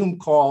during a Zoom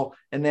call,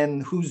 and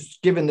then who's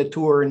given the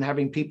tour and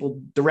having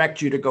people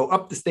direct you to go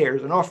up the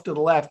stairs and off to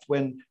the left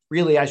when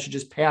really I should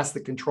just pass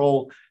the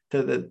control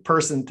to the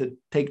person to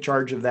take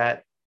charge of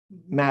that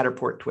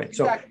Matterport twin.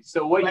 Exactly.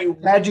 So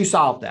glad you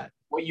solved that.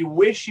 What you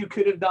wish you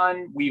could have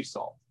done, we've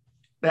solved.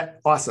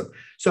 Awesome.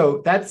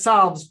 So that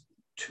solves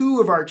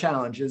two of our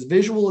challenges: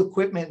 visual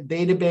equipment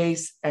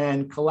database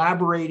and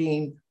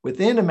collaborating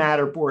within a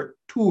Matterport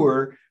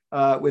tour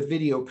with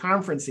video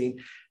conferencing.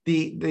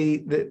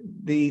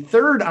 The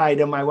third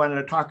item I wanted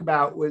to talk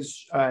about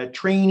was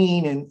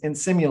training and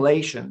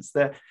simulations.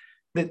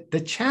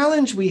 The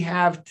challenge we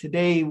have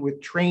today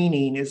with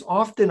training is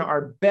often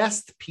our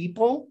best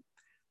people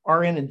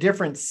are in a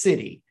different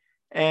city,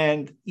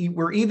 and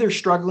we're either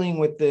struggling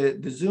with the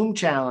Zoom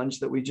challenge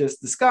that we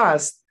just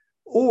discussed,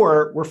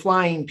 or we're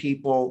flying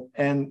people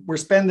and we're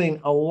spending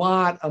a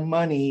lot of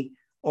money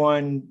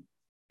on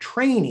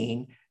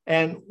training.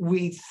 And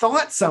we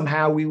thought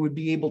somehow we would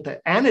be able to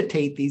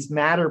annotate these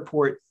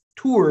Matterport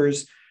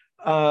tours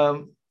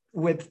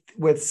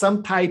with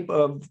some type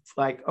of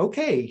like,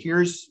 okay,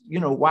 here's, you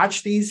know,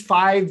 watch these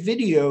 5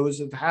 videos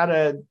of how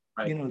to,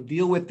 you know,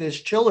 deal with this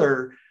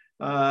chiller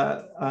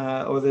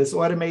or this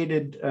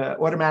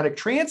automatic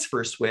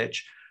transfer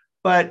switch.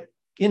 But,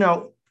 you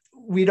know,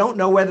 we don't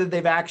know whether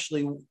they've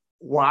actually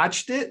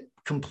watched it,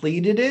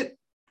 completed it,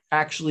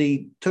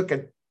 actually took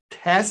a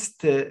test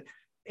to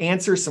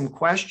answer some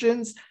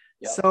questions.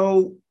 Yep.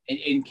 So,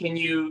 and can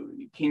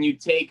you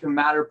take a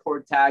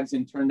Matterport tags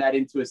and turn that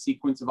into a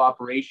sequence of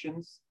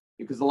operations?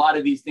 Because a lot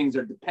of these things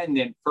are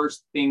dependent.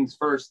 First things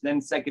first, then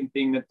second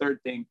thing, the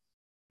third thing.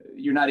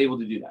 You're not able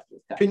to do that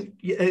with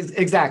tags.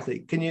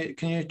 Exactly. Can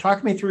you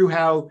talk me through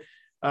how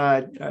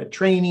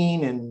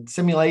training and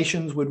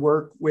simulations would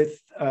work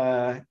with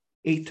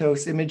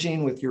Aetos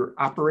imaging with your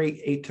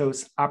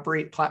Aetos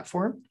Operate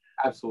platform?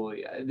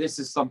 Absolutely. This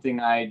is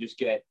something I just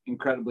get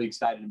incredibly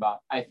excited about.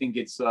 I think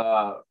it's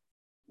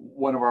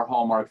one of our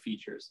hallmark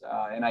features.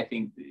 And I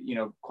think, you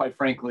know, quite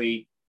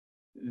frankly,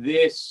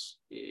 this,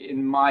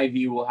 in my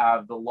view, will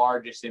have the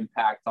largest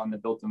impact on the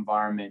built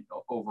environment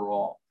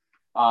overall.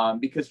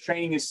 Because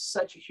training is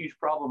such a huge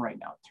problem right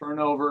now.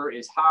 Turnover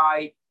is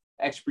high,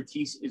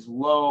 expertise is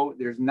low.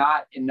 There's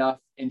not enough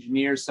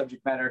engineers,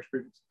 subject matter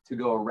experts to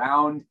go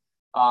around.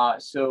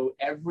 So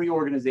every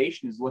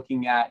organization is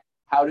looking at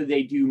how do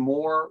they do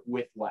more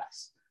with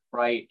less,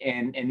 right?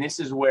 And this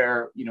is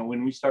where, you know,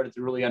 when we started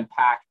to really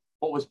unpack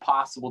what was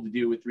possible to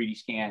do with 3D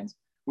scans,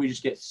 we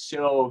just get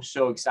so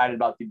excited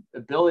about the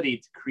ability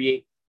to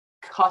create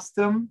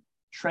custom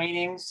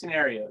training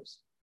scenarios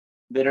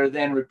that are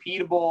then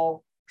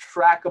repeatable,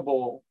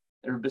 trackable,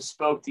 that are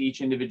bespoke to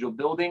each individual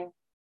building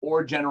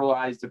or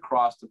generalized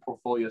across the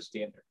portfolio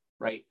standard,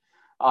 right?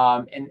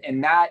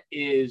 And that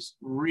is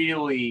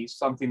really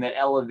something that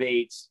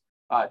elevates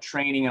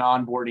training and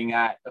onboarding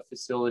at a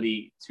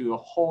facility to a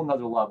whole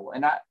nother level.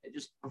 And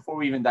just before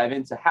we even dive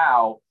into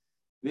how,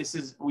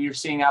 we are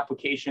seeing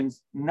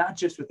applications, not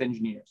just with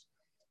engineers,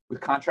 with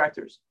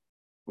contractors,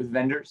 with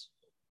vendors,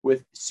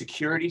 with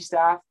security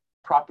staff,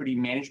 property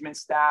management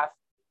staff,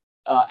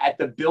 at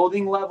the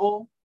building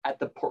level, at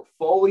the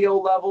portfolio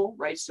level,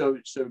 right? So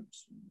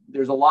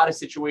there's a lot of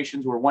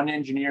situations where one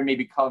engineer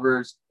maybe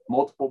covers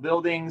multiple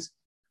buildings,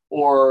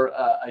 or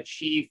a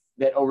chief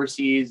that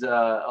oversees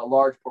a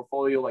large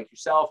portfolio like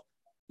yourself.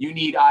 You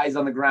need eyes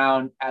on the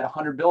ground at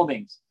 100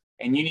 buildings,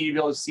 and you need to be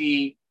able to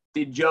see,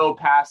 did Joe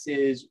pass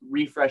his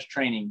refresh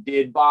training?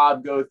 Did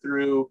Bob go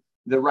through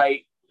the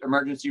right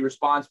emergency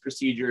response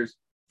procedures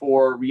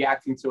for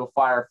reacting to a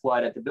fire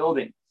flood at the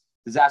building?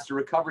 Disaster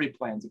recovery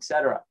plans, et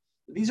cetera.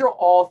 These are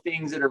all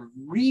things that are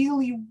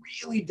really,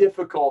 really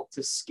difficult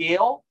to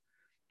scale.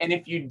 And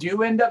if you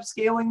do end up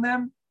scaling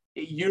them,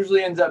 it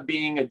usually ends up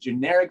being a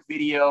generic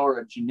video or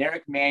a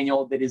generic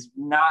manual that is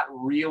not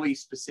really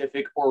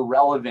specific or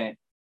relevant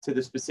to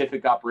the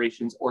specific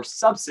operations or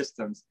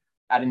subsystems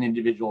at an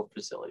individual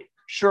facility.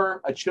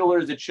 Sure, a chiller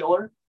is a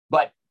chiller,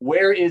 but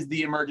where is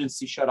the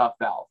emergency shutoff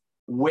valve?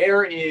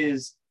 Where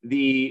is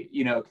the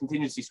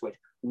contingency switch?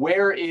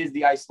 Where is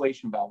the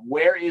isolation valve?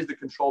 Where is the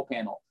control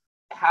panel?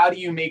 How do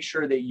you make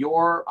sure that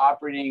your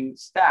operating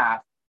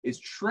staff is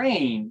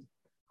trained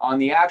on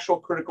the actual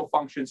critical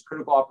functions,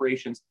 critical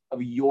operations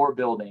of your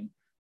building?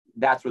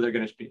 That's where they're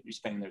going to be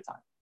spending their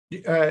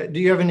time. Do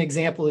you have an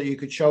example that you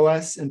could show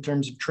us in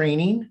terms of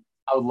training?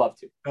 I would love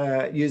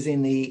to.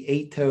 Using the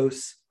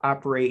Aetos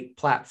Operate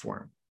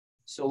platform.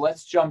 So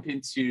let's jump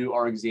into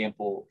our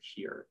example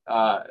here.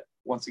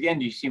 Once again,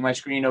 do you see my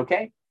screen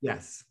okay?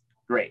 Yes.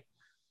 Great.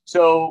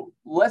 So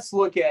let's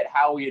look at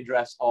how we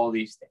address all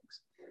these things.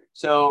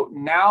 So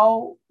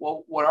now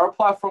what our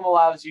platform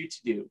allows you to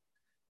do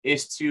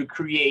is to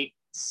create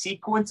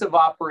sequence of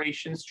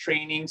operations,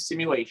 training,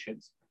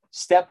 simulations,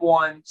 step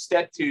 1,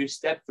 step 2,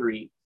 step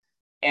 3,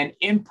 and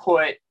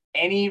input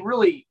any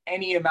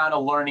amount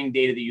of learning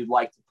data that you'd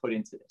like to put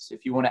into this.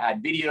 If you want to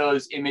add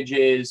videos,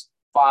 images,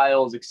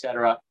 files,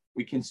 etc.,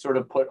 we can sort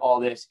of put all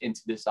this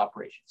into this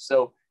operation.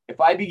 So if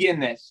I begin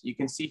this, you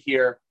can see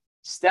here,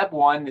 step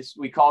 1,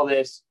 we call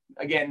this,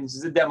 again, this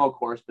is a demo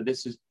course, but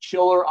this is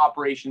chiller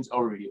operations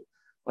overview.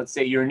 Let's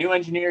say you're a new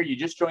engineer, you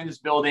just joined this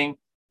building.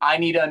 I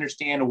need to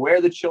understand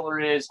where the chiller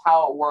is,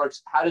 how it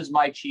works. How does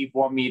my chief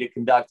want me to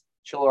conduct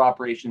chiller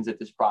operations at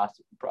this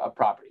property?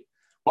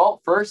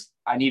 Well, first,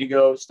 I need to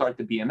go start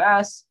the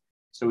BMS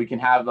so we can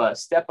have a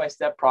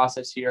step-by-step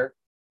process here.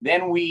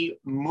 Then we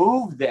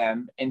move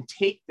them and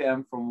take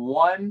them from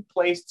one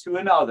place to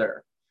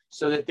another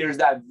so that there's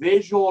that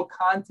visual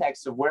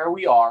context of where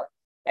we are.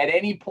 At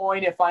any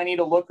point, if I need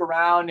to look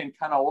around and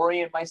kind of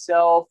orient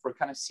myself or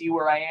kind of see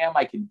where I am,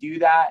 I can do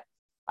that.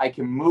 I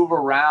can move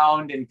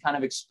around and kind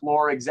of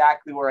explore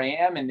exactly where I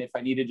am. And if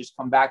I need to just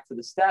come back to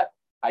the step,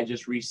 I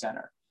just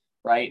recenter,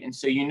 right? And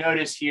so you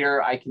notice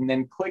here, I can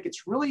then click.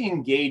 It's really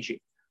engaging.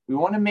 We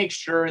want to make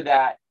sure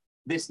that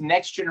this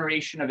next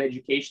generation of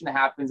education that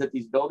happens at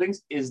these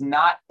buildings is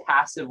not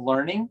passive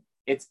learning,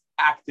 it's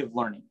active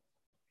learning.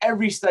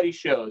 Every study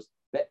shows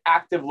that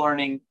active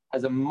learning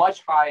has a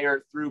much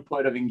higher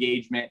throughput of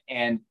engagement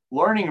and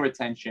learning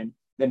retention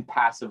than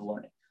passive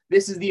learning.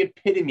 This is the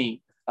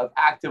epitome of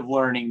active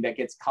learning that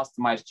gets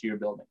customized to your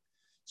building.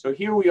 So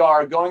here we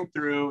are going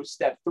through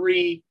step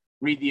 3,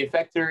 read the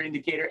effector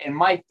indicator. And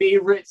my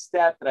favorite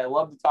step that I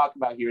love to talk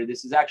about here,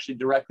 this is actually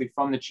directly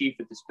from the chief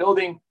at this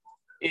building,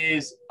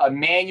 is a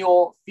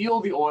manual, feel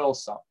the oil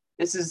sump.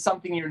 This is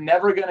something you're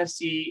never going to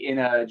see in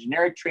a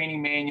generic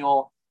training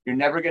manual. You're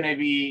never going to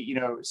be,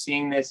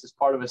 seeing this as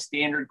part of a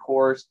standard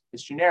course.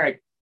 It's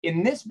generic.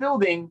 In this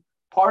building,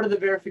 part of the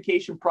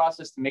verification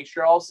process to make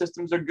sure all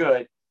systems are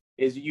good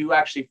is you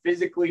actually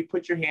physically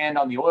put your hand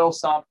on the oil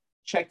sump,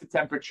 check the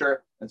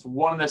temperature. That's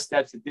one of the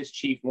steps that this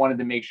chief wanted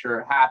to make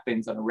sure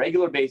happens on a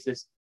regular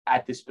basis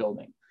at this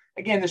building.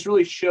 Again, this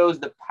really shows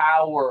the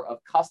power of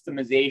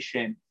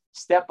customization,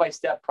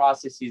 step-by-step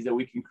processes that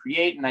we can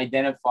create and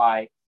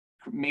identify,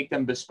 make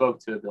them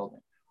bespoke to a building.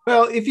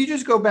 Well, if you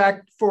just go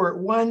back for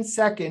 1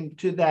 second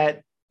to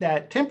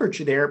that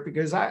temperature there,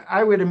 because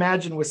I would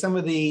imagine with some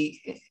of the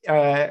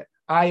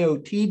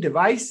IoT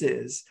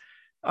devices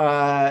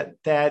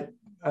that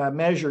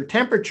measure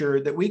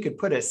temperature, that we could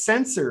put a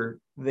sensor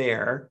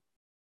there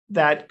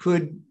that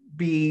could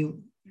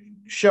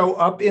show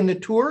up in the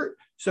tour.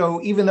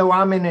 So even though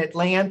I'm in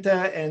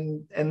Atlanta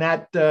and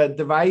that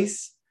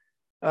device,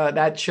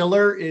 that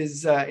chiller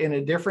is in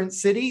a different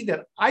city,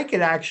 that I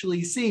could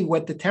actually see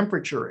what the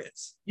temperature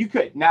is. You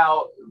could.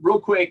 Now, real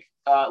quick,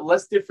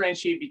 let's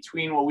differentiate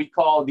between what we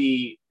call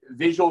the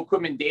visual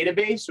equipment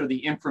database or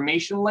the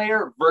information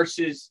layer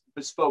versus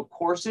bespoke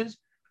courses.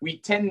 We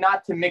tend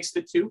not to mix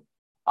the two.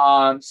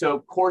 So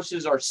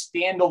courses are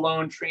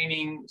standalone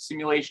training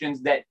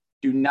simulations that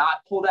do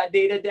not pull that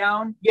data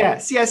down.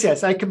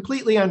 Yes. I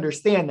completely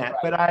understand that.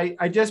 Right.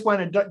 But I just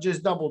want to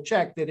just double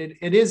check that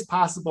it is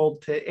possible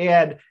to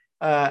add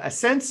a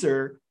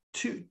sensor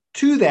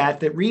to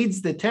that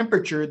reads the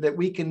temperature that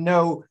we can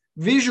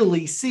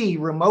visually see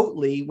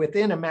remotely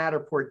within a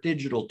Matterport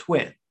digital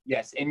twin.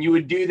 Yes, and you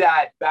would do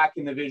that back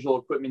in the visual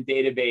equipment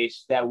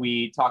database that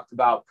we talked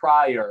about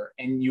prior,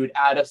 and you would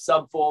add a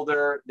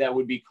subfolder that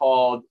would be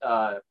called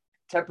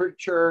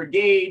temperature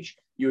gauge.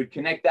 You would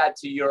connect that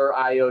to your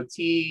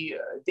IoT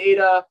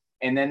data,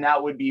 and then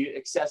that would be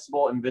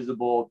accessible and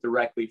visible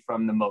directly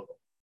from the modem.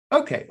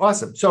 Okay,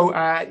 awesome. So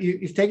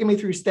you've taken me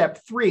through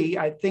step 3.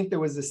 I think there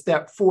was a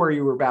step 4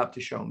 you were about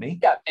to show me.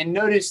 Yeah, and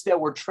notice that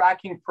we're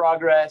tracking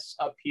progress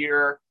up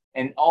here,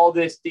 and all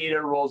this data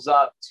rolls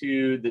up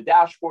to the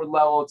dashboard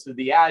level, to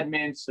the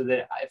admin, so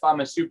that if I'm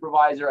a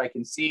supervisor, I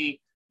can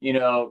see,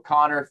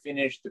 Connor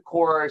finished the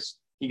course.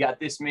 He got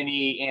this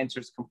many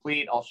answers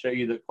complete. I'll show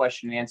you the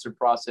question and answer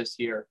process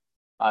here.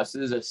 So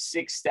there's a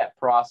 6-step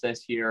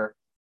process here.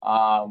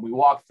 We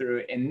walk through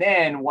it, and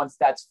then once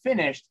that's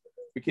finished,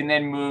 we can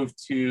then move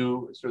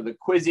to sort of the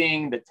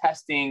quizzing, the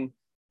testing,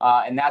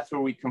 and that's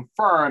where we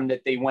confirm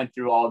that they went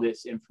through all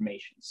this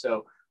information.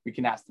 So we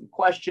can ask them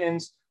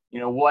questions.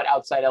 what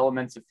outside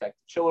elements affect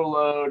the chiller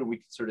load. We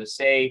could sort of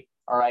say,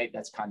 all right,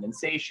 that's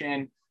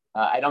condensation.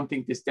 I don't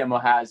think this demo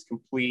has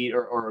complete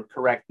or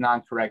correct,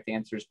 non-correct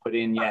answers put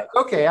in yet.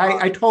 Okay,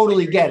 I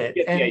totally get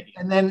it.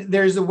 And then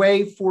there's a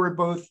way for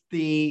both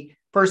the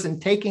person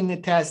taking the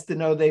test to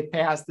know they've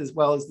passed, as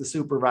well as the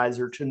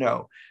supervisor to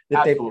know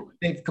that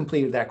they've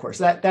completed that course.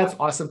 That's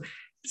awesome.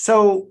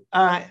 So,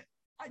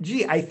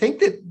 I think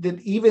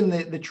that even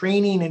the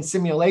training and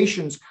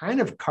simulations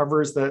kind of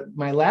covers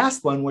my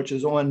last one, which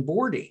is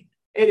onboarding.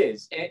 It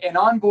is. And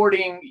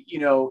onboarding,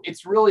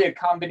 it's really a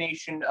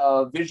combination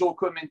of visual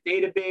equipment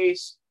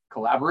database,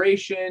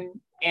 collaboration,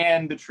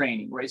 and the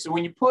training, right? So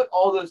when you put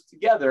all those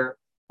together,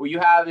 what you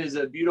have is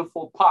a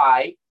beautiful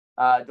pie,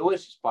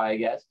 delicious pie, I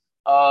guess,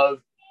 of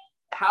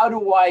how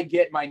do I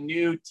get my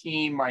new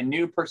team, my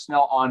new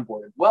personnel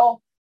onboarded?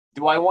 Well,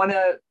 do I want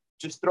to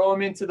just throw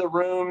them into the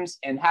rooms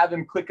and have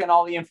them click on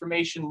all the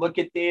information, look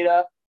at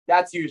data?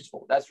 That's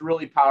useful. That's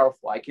really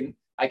powerful. I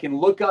can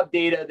look up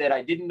data that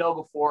I didn't know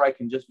before. I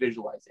can just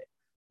visualize it.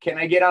 Can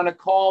I get on a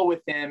call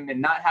with him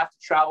and not have to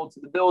travel to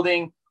the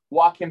building,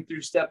 walk him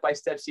through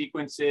step-by-step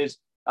sequences?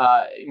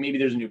 Maybe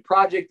there's a new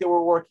project that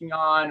we're working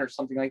on or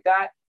something like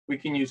that. We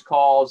can use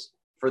calls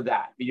for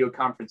that, video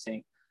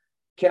conferencing.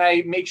 Can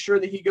I make sure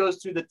that he goes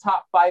through the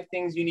top 5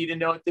 things you need to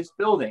know at this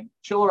building?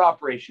 Chiller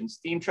operations,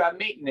 steam trap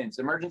maintenance,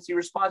 emergency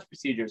response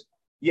procedures.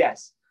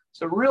 Yes.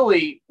 So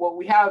really what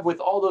we have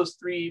with all those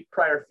 3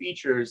 prior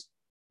features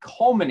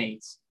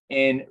culminates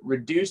in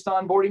reduced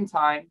onboarding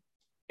time,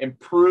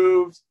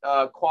 improved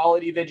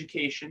quality of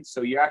education.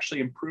 So you're actually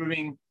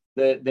improving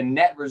the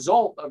net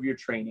result of your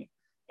training,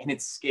 and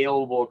it's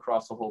scalable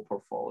across the whole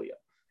portfolio.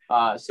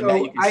 I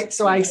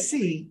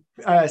see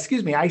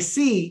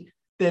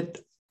that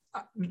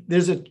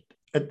there's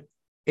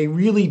a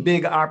really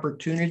big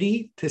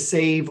opportunity to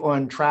save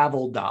on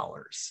travel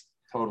dollars.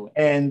 Totally.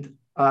 And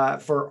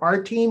for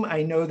our team,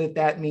 I know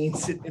that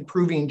means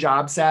improving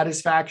job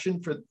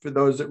satisfaction for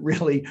those that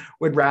really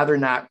would rather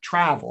not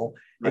travel.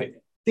 Right.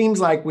 It seems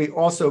like we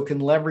also can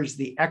leverage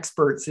the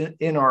experts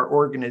in our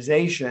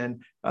organization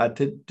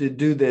to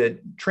do the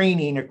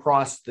training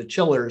across the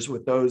chillers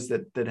with those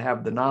that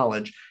have the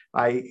knowledge.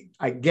 I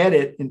get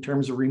it in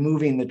terms of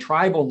removing the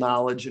tribal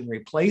knowledge and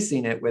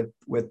replacing it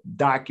with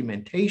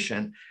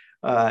documentation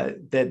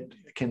that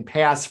can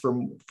pass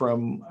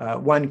from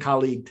one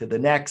colleague to the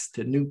next,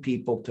 to new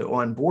people, to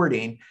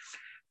onboarding.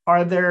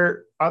 Are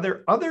there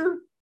other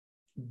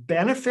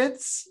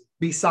benefits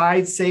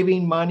besides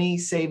saving money,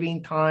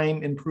 saving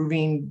time,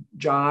 improving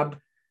job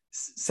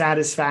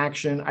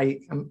satisfaction?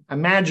 I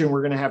imagine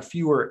we're going to have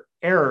fewer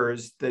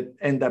errors that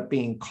end up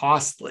being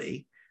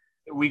costly.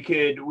 We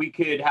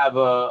could have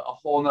a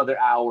whole nother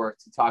hour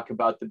to talk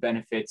about the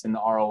benefits and the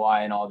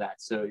ROI and all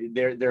that. So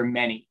there are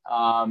many.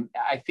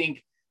 I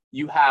think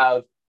you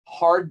have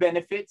hard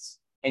benefits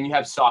and you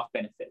have soft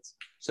benefits.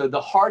 So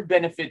the hard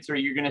benefits are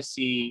you're going to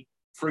see,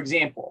 for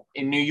example,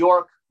 in New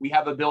York, we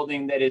have a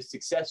building that has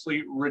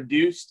successfully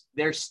reduced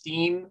their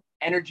steam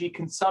energy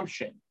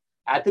consumption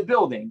at the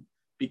building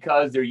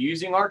because they're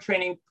using our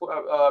training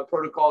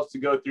protocols to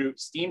go through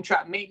steam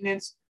trap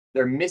maintenance.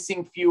 They're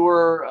missing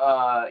fewer,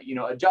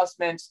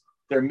 adjustments.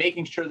 They're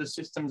making sure the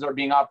systems are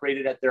being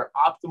operated at their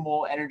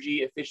optimal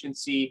energy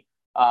efficiency,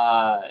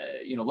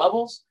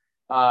 levels.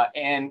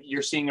 And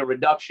you're seeing a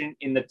reduction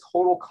in the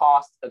total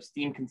cost of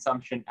steam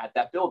consumption at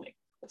that building.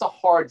 That's a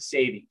hard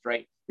savings,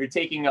 right? You're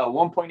taking a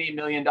 $1.8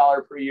 million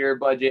per year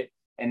budget,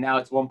 and now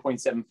it's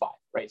 1.75,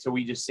 right? So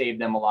we just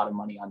saved them a lot of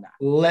money on that.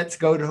 Let's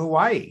go to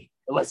Hawaii.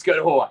 Let's go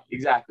to Hawaii.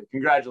 Exactly.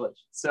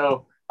 Congratulations.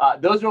 So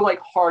those are like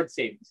hard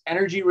savings.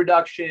 Energy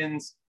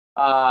reductions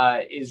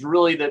is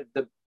really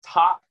the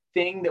top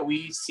thing that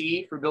we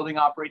see for building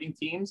operating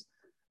teams.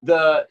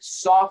 The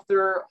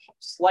softer,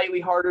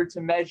 slightly harder to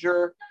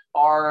measure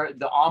are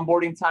the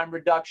onboarding time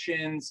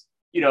reductions.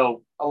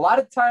 A lot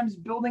of times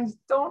buildings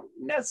don't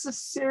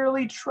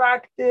necessarily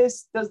track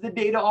this. Does the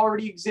data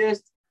already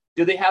exist?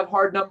 Do they have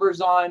hard numbers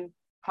on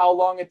how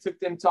long it took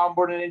them to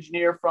onboard an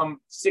engineer from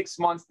 6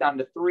 months down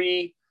to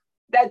 3?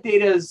 That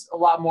data is a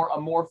lot more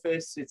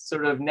amorphous. It's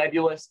sort of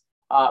nebulous.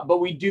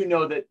 But we do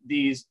know that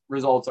these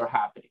results are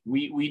happening.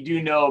 We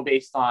do know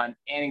based on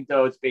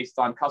anecdotes, based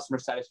on customer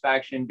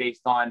satisfaction,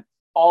 based on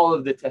all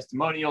of the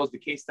testimonials, the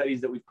case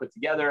studies that we've put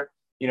together,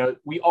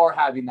 we are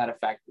having that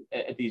effect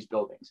at these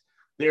buildings.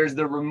 There's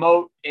the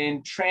remote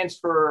and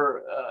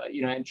transfer,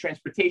 and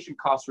transportation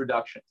cost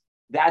reduction.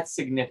 That's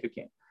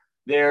significant.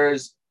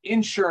 There's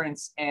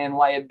insurance and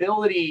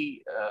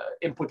liability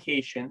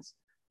implications.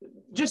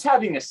 Just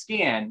having a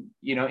scan,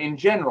 in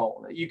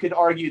general, you could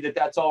argue that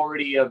that's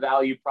already a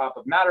value prop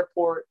of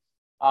Matterport.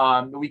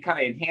 We kind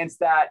of enhance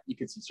that. You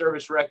could see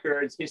service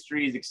records,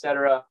 histories, et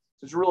cetera.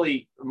 So it's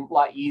really a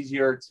lot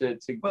easier to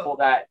pull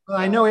that. Well,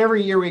 I know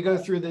every year we go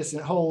through this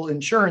whole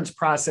insurance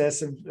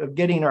process of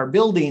getting our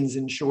buildings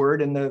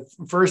insured. And the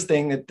first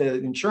thing that the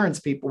insurance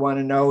people want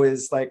to know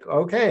is like,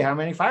 okay, how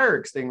many fire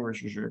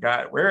extinguishers you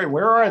got?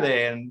 Where are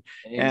they?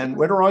 And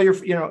what are all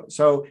your,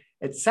 so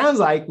it sounds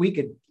like we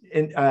could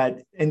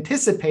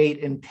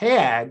anticipate and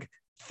tag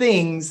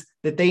things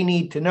that they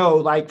need to know,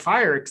 like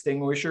fire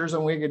extinguishers,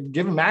 and we could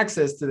give them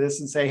access to this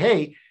and say,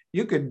 hey,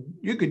 you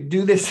could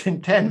do this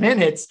in 10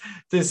 minutes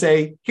to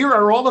say, here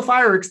are all the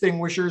fire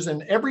extinguishers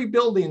in every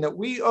building that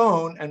we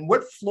own and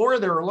what floor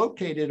they're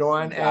located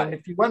on. And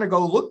if you want to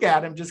go look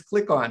at them, just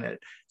click on it.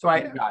 So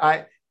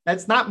I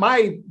that's not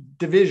my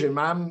division.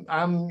 I'm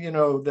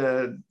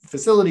the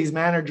facilities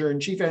manager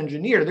and chief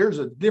engineer. There's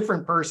a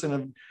different person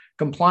of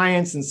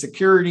compliance and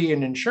security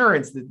and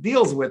insurance that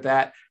deals with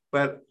that.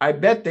 But I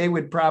bet they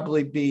would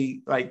probably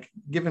be like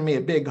giving me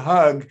a big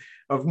hug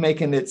of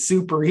making it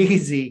super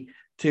easy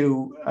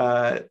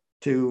to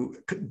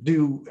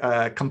do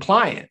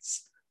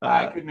compliance.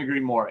 I couldn't agree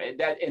more.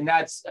 And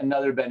that's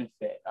another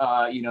benefit,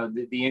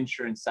 the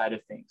insurance side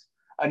of things.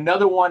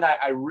 Another one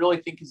I really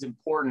think is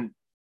important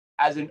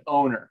as an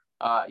owner.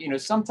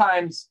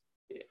 Sometimes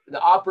the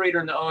operator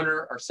and the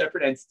owner are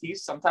separate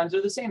entities. Sometimes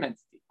they're the same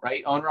entity,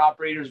 right? Owner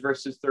operators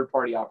versus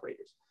third-party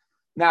operators.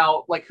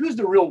 Now, like, who's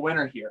the real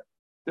winner here?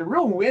 The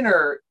real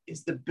winner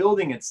is the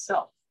building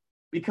itself,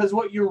 because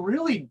what you're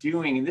really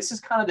doing, and this is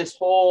kind of this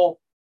whole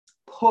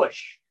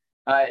push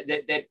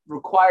that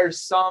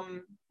requires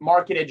some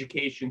market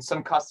education,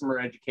 some customer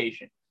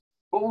education.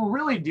 What we're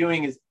really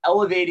doing is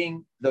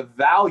elevating the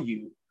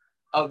value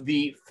of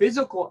the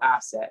physical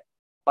asset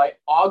by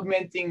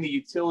augmenting the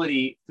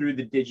utility through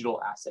the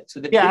digital asset.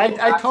 So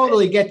I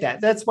totally get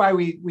that. That's why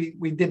we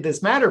did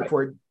this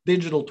Matterport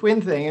digital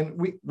twin thing,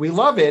 and we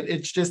love it.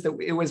 It's just that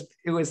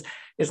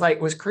it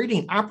was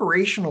creating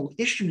operational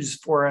issues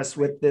for us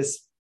with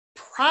this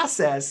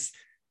process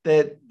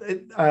that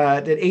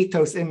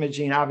Aetos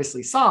imaging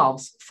obviously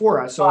solves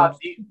for us. So I'm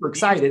super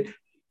excited.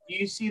 Do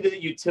you see the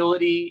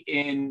utility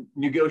in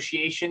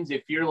negotiations?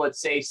 If you're,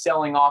 let's say,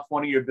 selling off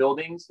one of your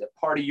buildings, that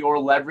part of your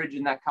leverage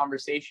in that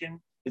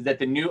conversation is that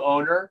the new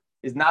owner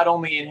is not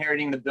only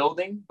inheriting the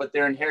building, but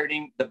they're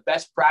inheriting the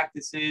best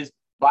practices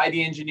by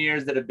the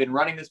engineers that have been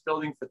running this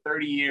building for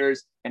 30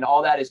 years, and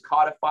all that is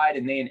codified,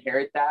 and they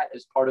inherit that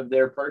as part of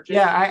their purchase.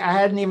 Yeah, I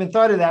hadn't even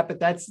thought of that, but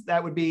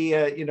that would be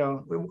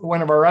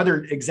one of our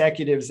other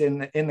executives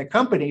in the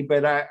company.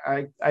 But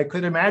I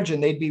could imagine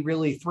they'd be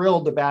really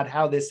thrilled about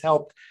how this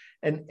helped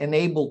and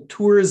enable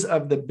tours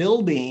of the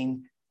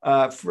building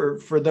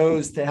for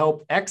those to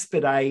help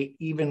expedite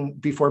even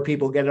before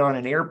people get on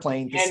an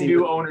airplane. And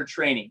new owner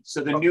training. So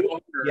the new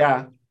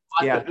owner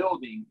the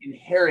building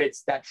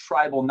inherits that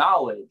tribal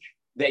knowledge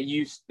that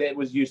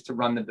was used to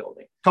run the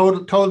building.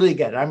 Totally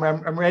get it.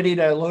 I'm ready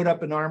to load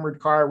up an armored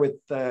car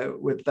with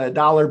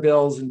dollar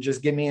bills and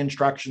just give me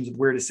instructions of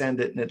where to send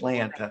it in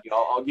Atlanta.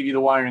 I'll give you the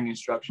wiring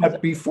instructions.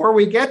 But before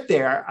we get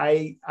there,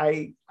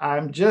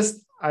 I'm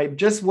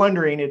just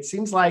wondering, it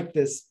seems like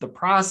the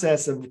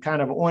process of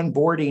kind of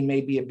onboarding may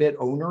be a bit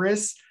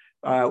onerous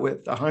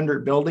with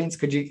 100 buildings.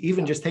 Could you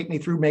even just take me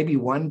through maybe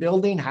one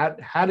building?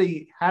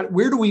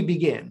 Where do we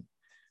begin?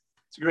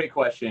 It's a great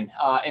question,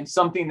 and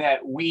something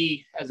that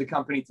we as a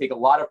company take a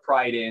lot of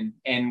pride in,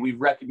 and we've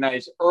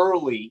recognized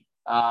early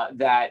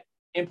that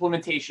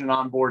implementation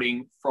and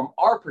onboarding, from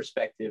our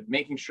perspective,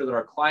 making sure that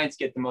our clients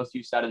get the most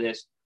use out of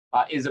this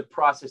is a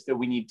process that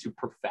we need to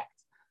perfect.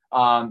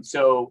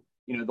 So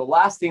the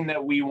last thing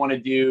that we want to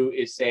do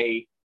is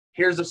say,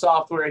 here's the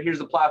software, here's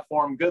the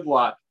platform, good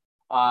luck.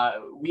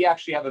 We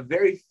actually have a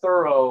very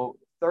thorough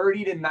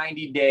 30 to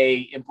 90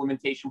 day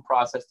implementation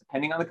process,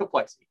 depending on the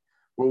complexity,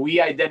 where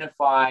we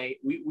identify,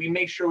 we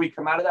make sure we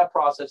come out of that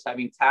process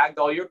having tagged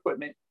all your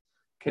equipment,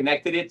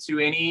 connected it to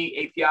any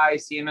API,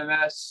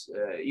 CMMS,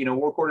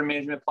 work order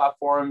management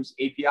platforms,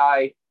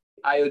 API,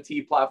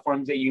 IoT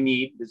platforms that you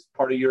need as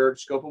part of your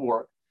scope of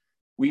work.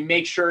 We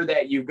make sure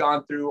that you've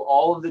gone through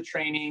all of the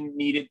training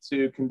needed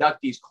to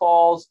conduct these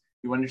calls.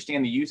 You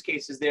understand the use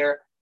cases there.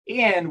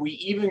 And we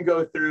even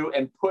go through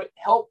and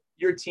help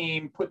your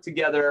team put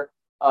together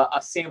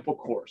a sample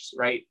course,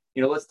 right?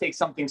 Let's take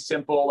something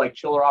simple like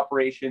chiller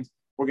operations.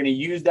 We're going to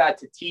use that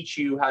to teach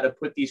you how to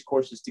put these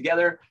courses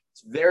together.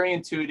 It's very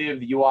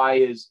intuitive. The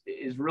UI is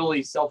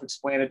really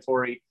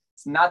self-explanatory.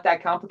 It's not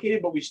that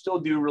complicated, but we still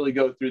do really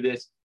go through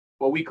this,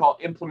 what we call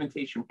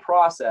implementation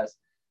process,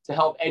 to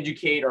help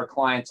educate our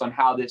clients on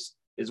how this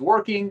is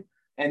working.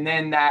 And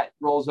then that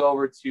rolls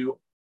over to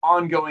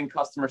ongoing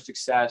customer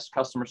success,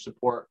 customer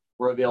support.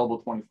 We're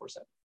available 24/7.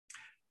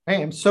 I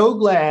am so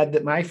glad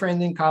that my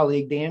friend and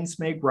colleague, Dan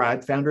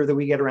Smigrod, founder of the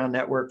We Get Around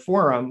Network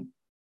Forum,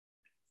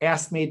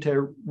 asked me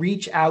to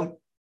reach out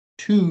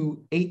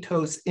to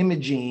Aetos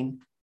Imaging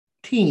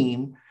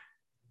team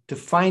to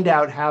find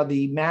out how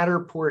the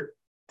Matterport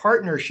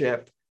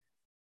partnership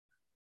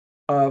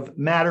of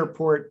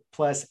Matterport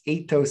plus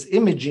Aetos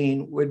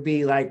Imaging would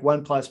be like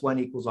 1 +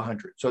 1 =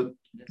 100. So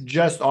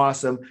just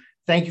awesome.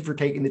 Thank you for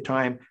taking the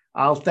time.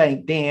 I'll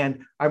thank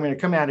Dan. I'm going to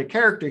come out of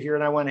character here,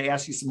 and I want to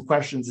ask you some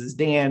questions as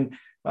Dan,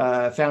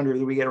 founder of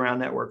the We Get Around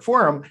Network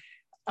Forum.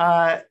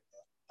 What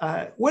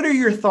are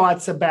your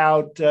thoughts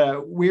about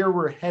where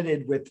we're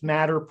headed with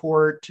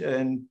Matterport?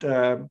 And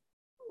do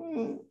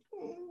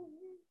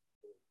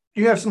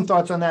you have some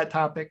thoughts on that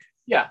topic?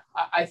 Yeah,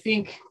 I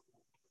think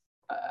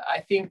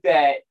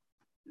that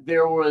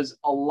there was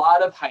a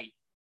lot of hype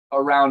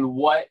around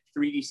what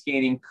 3D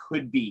scanning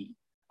could be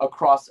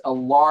across a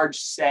large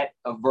set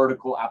of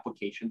vertical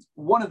applications.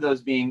 One of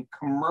those being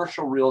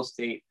commercial real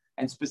estate,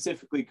 and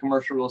specifically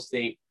commercial real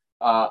estate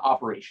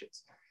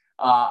operations.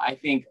 I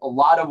think a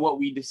lot of what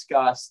we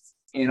discussed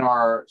in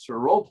our sort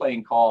of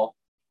role-playing call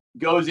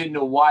goes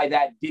into why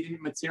that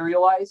didn't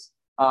materialize.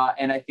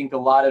 And I think a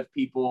lot of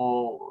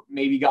people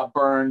maybe got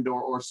burned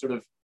or sort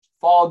of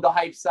followed the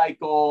hype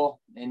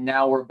cycle, and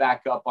now we're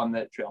back up on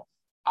the trail.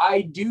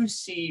 I do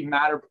see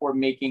Matterport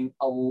making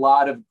a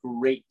lot of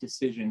great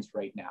decisions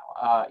right now.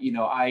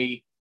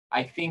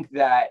 I think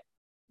that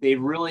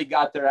they've really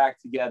got their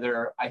act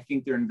together. I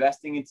think they're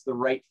investing into the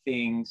right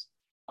things.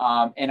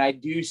 And I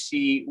do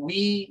see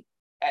we,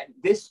 at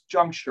this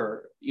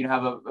juncture,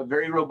 have a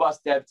very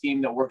robust dev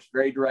team that works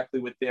very directly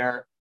with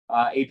their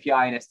API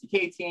and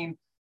SDK team.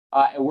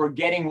 And we're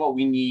getting what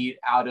we need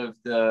out of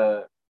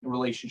the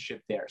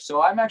relationship there.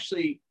 So I'm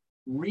actually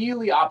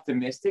really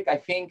optimistic. I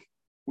think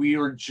we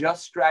are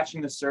just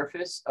scratching the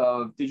surface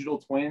of digital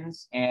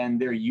twins and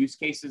their use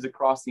cases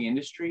across the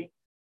industry.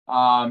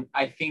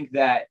 I think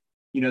that,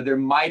 there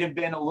might have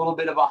been a little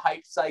bit of a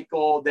hype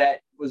cycle that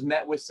was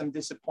met with some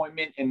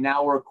disappointment, and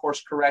now we're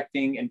course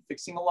correcting and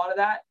fixing a lot of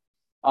that.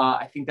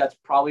 I think that's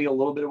probably a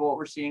little bit of what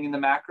we're seeing in the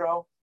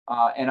macro.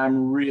 And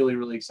I'm really,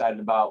 really excited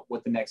about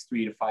what the next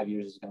 3 to 5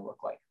 years is going to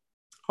look like.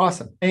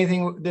 Awesome.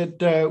 Anything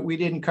that we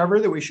didn't cover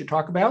that we should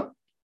talk about?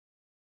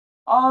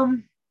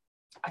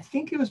 I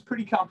think it was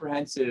pretty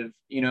comprehensive.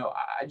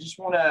 I just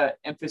want to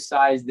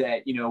emphasize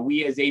that,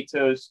 we as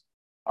Aetos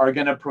are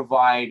going to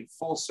provide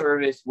full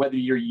service, whether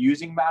you're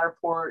using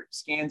Matterport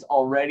scans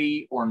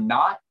already or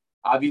not.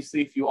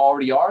 Obviously, if you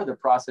already are, the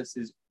process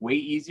is way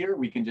easier.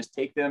 We can just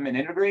take them and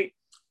integrate.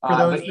 For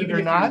those but even if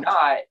you're not,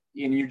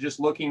 and you're just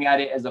looking at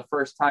it as a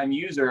first-time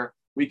user,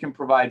 we can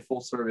provide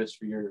full service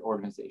for your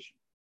organization.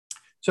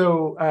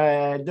 So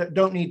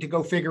don't need to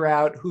go figure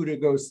out who to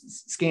go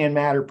scan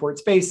Matterport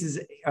spaces.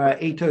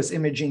 Aetos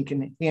Imaging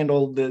can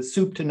handle the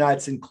soup to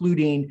nuts,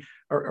 including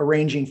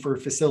arranging for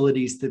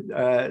facilities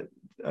to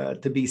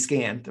be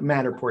scanned,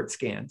 Matterport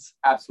scans.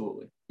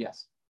 Absolutely,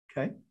 yes.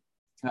 Okay.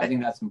 I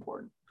think that's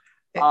important.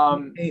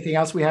 Anything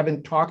else we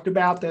haven't talked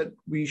about that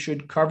we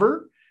should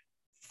cover?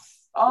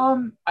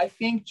 I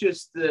think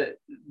just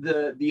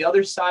the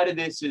other side of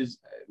this is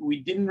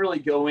we didn't really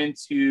go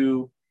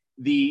into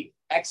the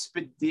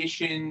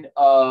expedition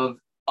of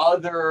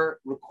other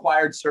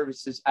required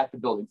services at the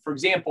building. For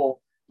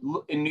example,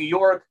 in New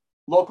York,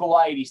 local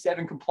law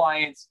 87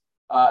 compliance,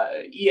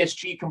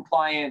 ESG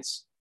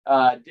compliance,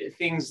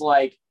 things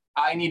like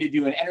I need to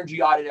do an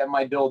energy audit at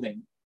my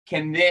building.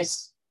 Can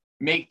this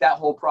make that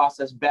whole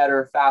process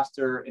better,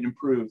 faster, and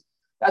improved?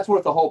 That's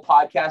worth a whole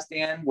podcast,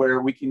 Dan,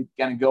 where we can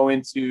kind of go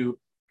into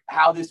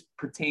how this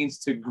pertains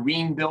to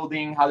green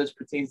building, how this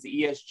pertains to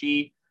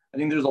ESG. I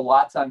think there's a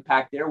lot to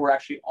unpack there. We're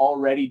actually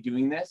already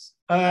doing this.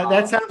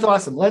 That sounds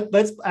awesome.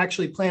 Let's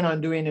actually plan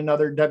on doing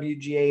another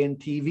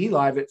WGAN-TV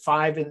live at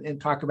 5 and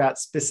talk about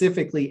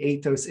specifically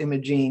Aetos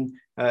Imaging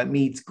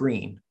meets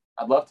green.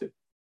 I'd love to.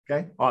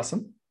 Okay,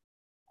 awesome.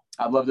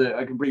 I'd love to.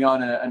 I can bring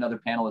on another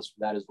panelist for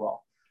that as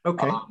well.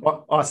 Okay,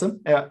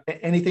 awesome.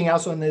 Anything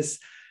else on this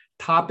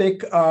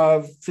topic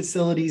of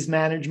facilities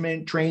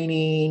management,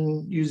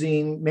 training,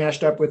 using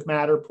mashed up with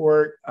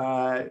Matterport?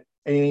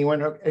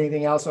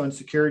 Anything else on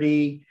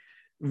security,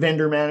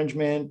 vendor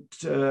management,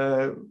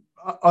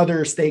 other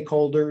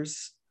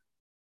stakeholders?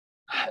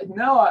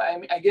 No,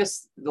 I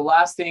guess the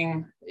last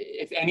thing,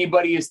 if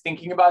anybody is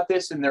thinking about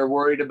this and they're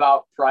worried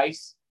about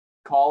price,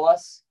 call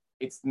us.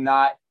 It's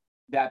not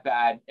that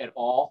bad at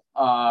all.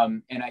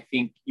 And I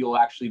think you'll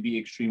actually be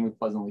extremely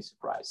pleasantly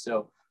surprised.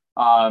 So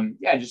I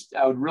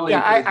would really.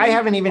 Yeah, I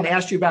haven't even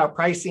asked you about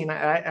pricing,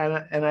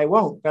 and I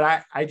won't.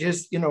 But I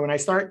just, when I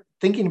start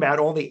thinking about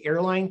all the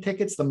airline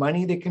tickets, the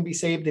money that can be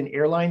saved in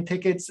airline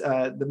tickets,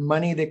 the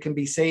money that can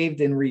be saved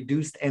in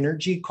reduced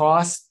energy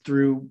costs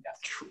through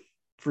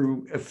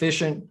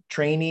efficient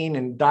training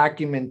and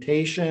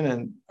documentation,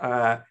 and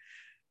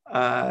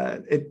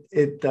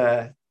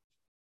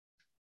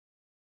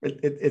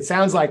it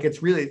sounds like it's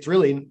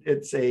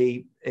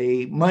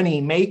a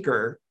money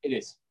maker. It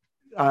is.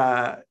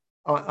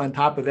 On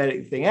top of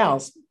anything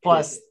else,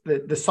 plus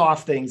the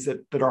soft things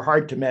that are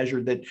hard to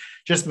measure that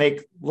just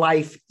make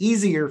life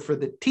easier for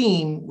the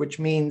team, which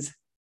means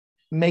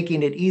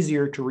making it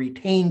easier to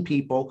retain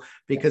people,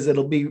 because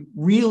it'll be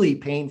really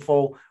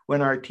painful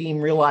when our team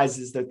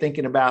realizes they're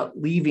thinking about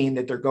leaving,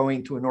 that they're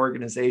going to an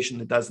organization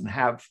that doesn't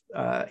have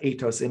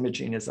Aetos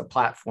Imaging as a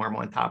platform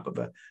on top of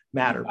a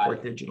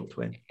Matterport digital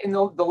twin. And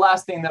the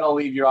last thing that I'll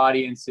leave your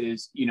audience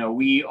is,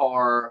 we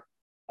are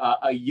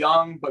a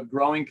young but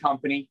growing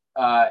company.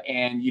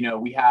 And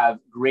we have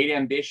great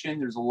ambition.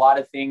 There's a lot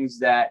of things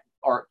that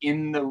are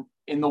in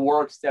the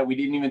works that we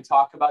didn't even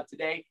talk about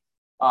today.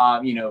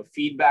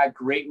 Feedback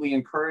greatly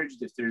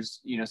encouraged. If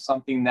there's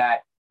something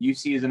that you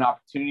see as an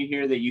opportunity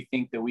here that you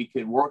think that we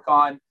could work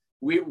on,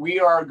 we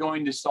are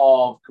going to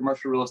solve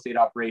commercial real estate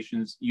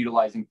operations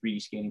utilizing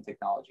 3D scanning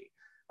technology,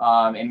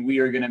 and we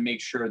are going to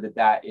make sure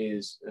that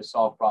is a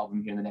solved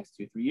problem here in the next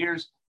 2-3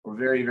 years. We're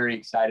very, very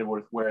excited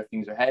with where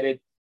things are headed.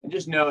 And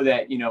just know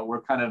that,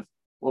 we're kind of a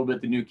little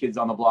bit the new kids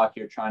on the block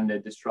here trying to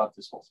disrupt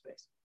this whole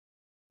space.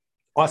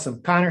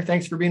 Awesome. Connor,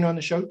 thanks for being on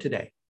the show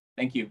today.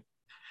 Thank you.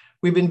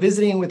 We've been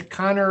visiting with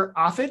Connor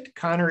Offit.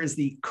 Connor is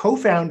the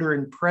co-founder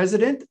and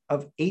president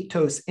of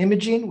Aetos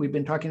Imaging. We've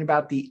been talking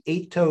about the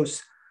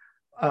Aetos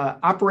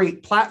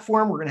Operate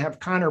platform. We're going to have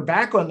Connor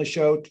back on the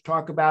show to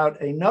talk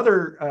about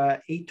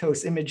another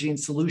Aetos Imaging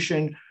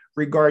solution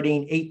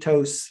regarding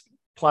Aetos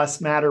plus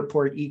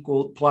Matterport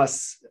equal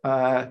plus,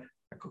 I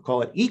could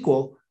call it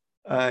equal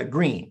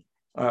green.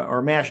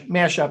 Or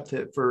mash up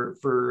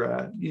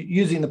for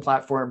using the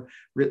platform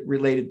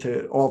related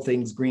to all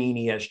things green,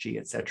 ESG,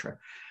 et cetera.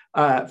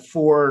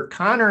 For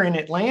Connor in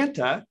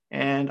Atlanta,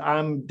 and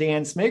I'm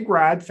Dan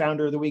Smigrod,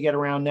 founder of the We Get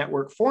Around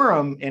Network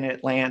Forum in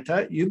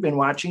Atlanta. You've been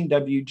watching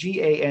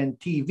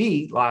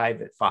WGAN-TV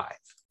live at 5.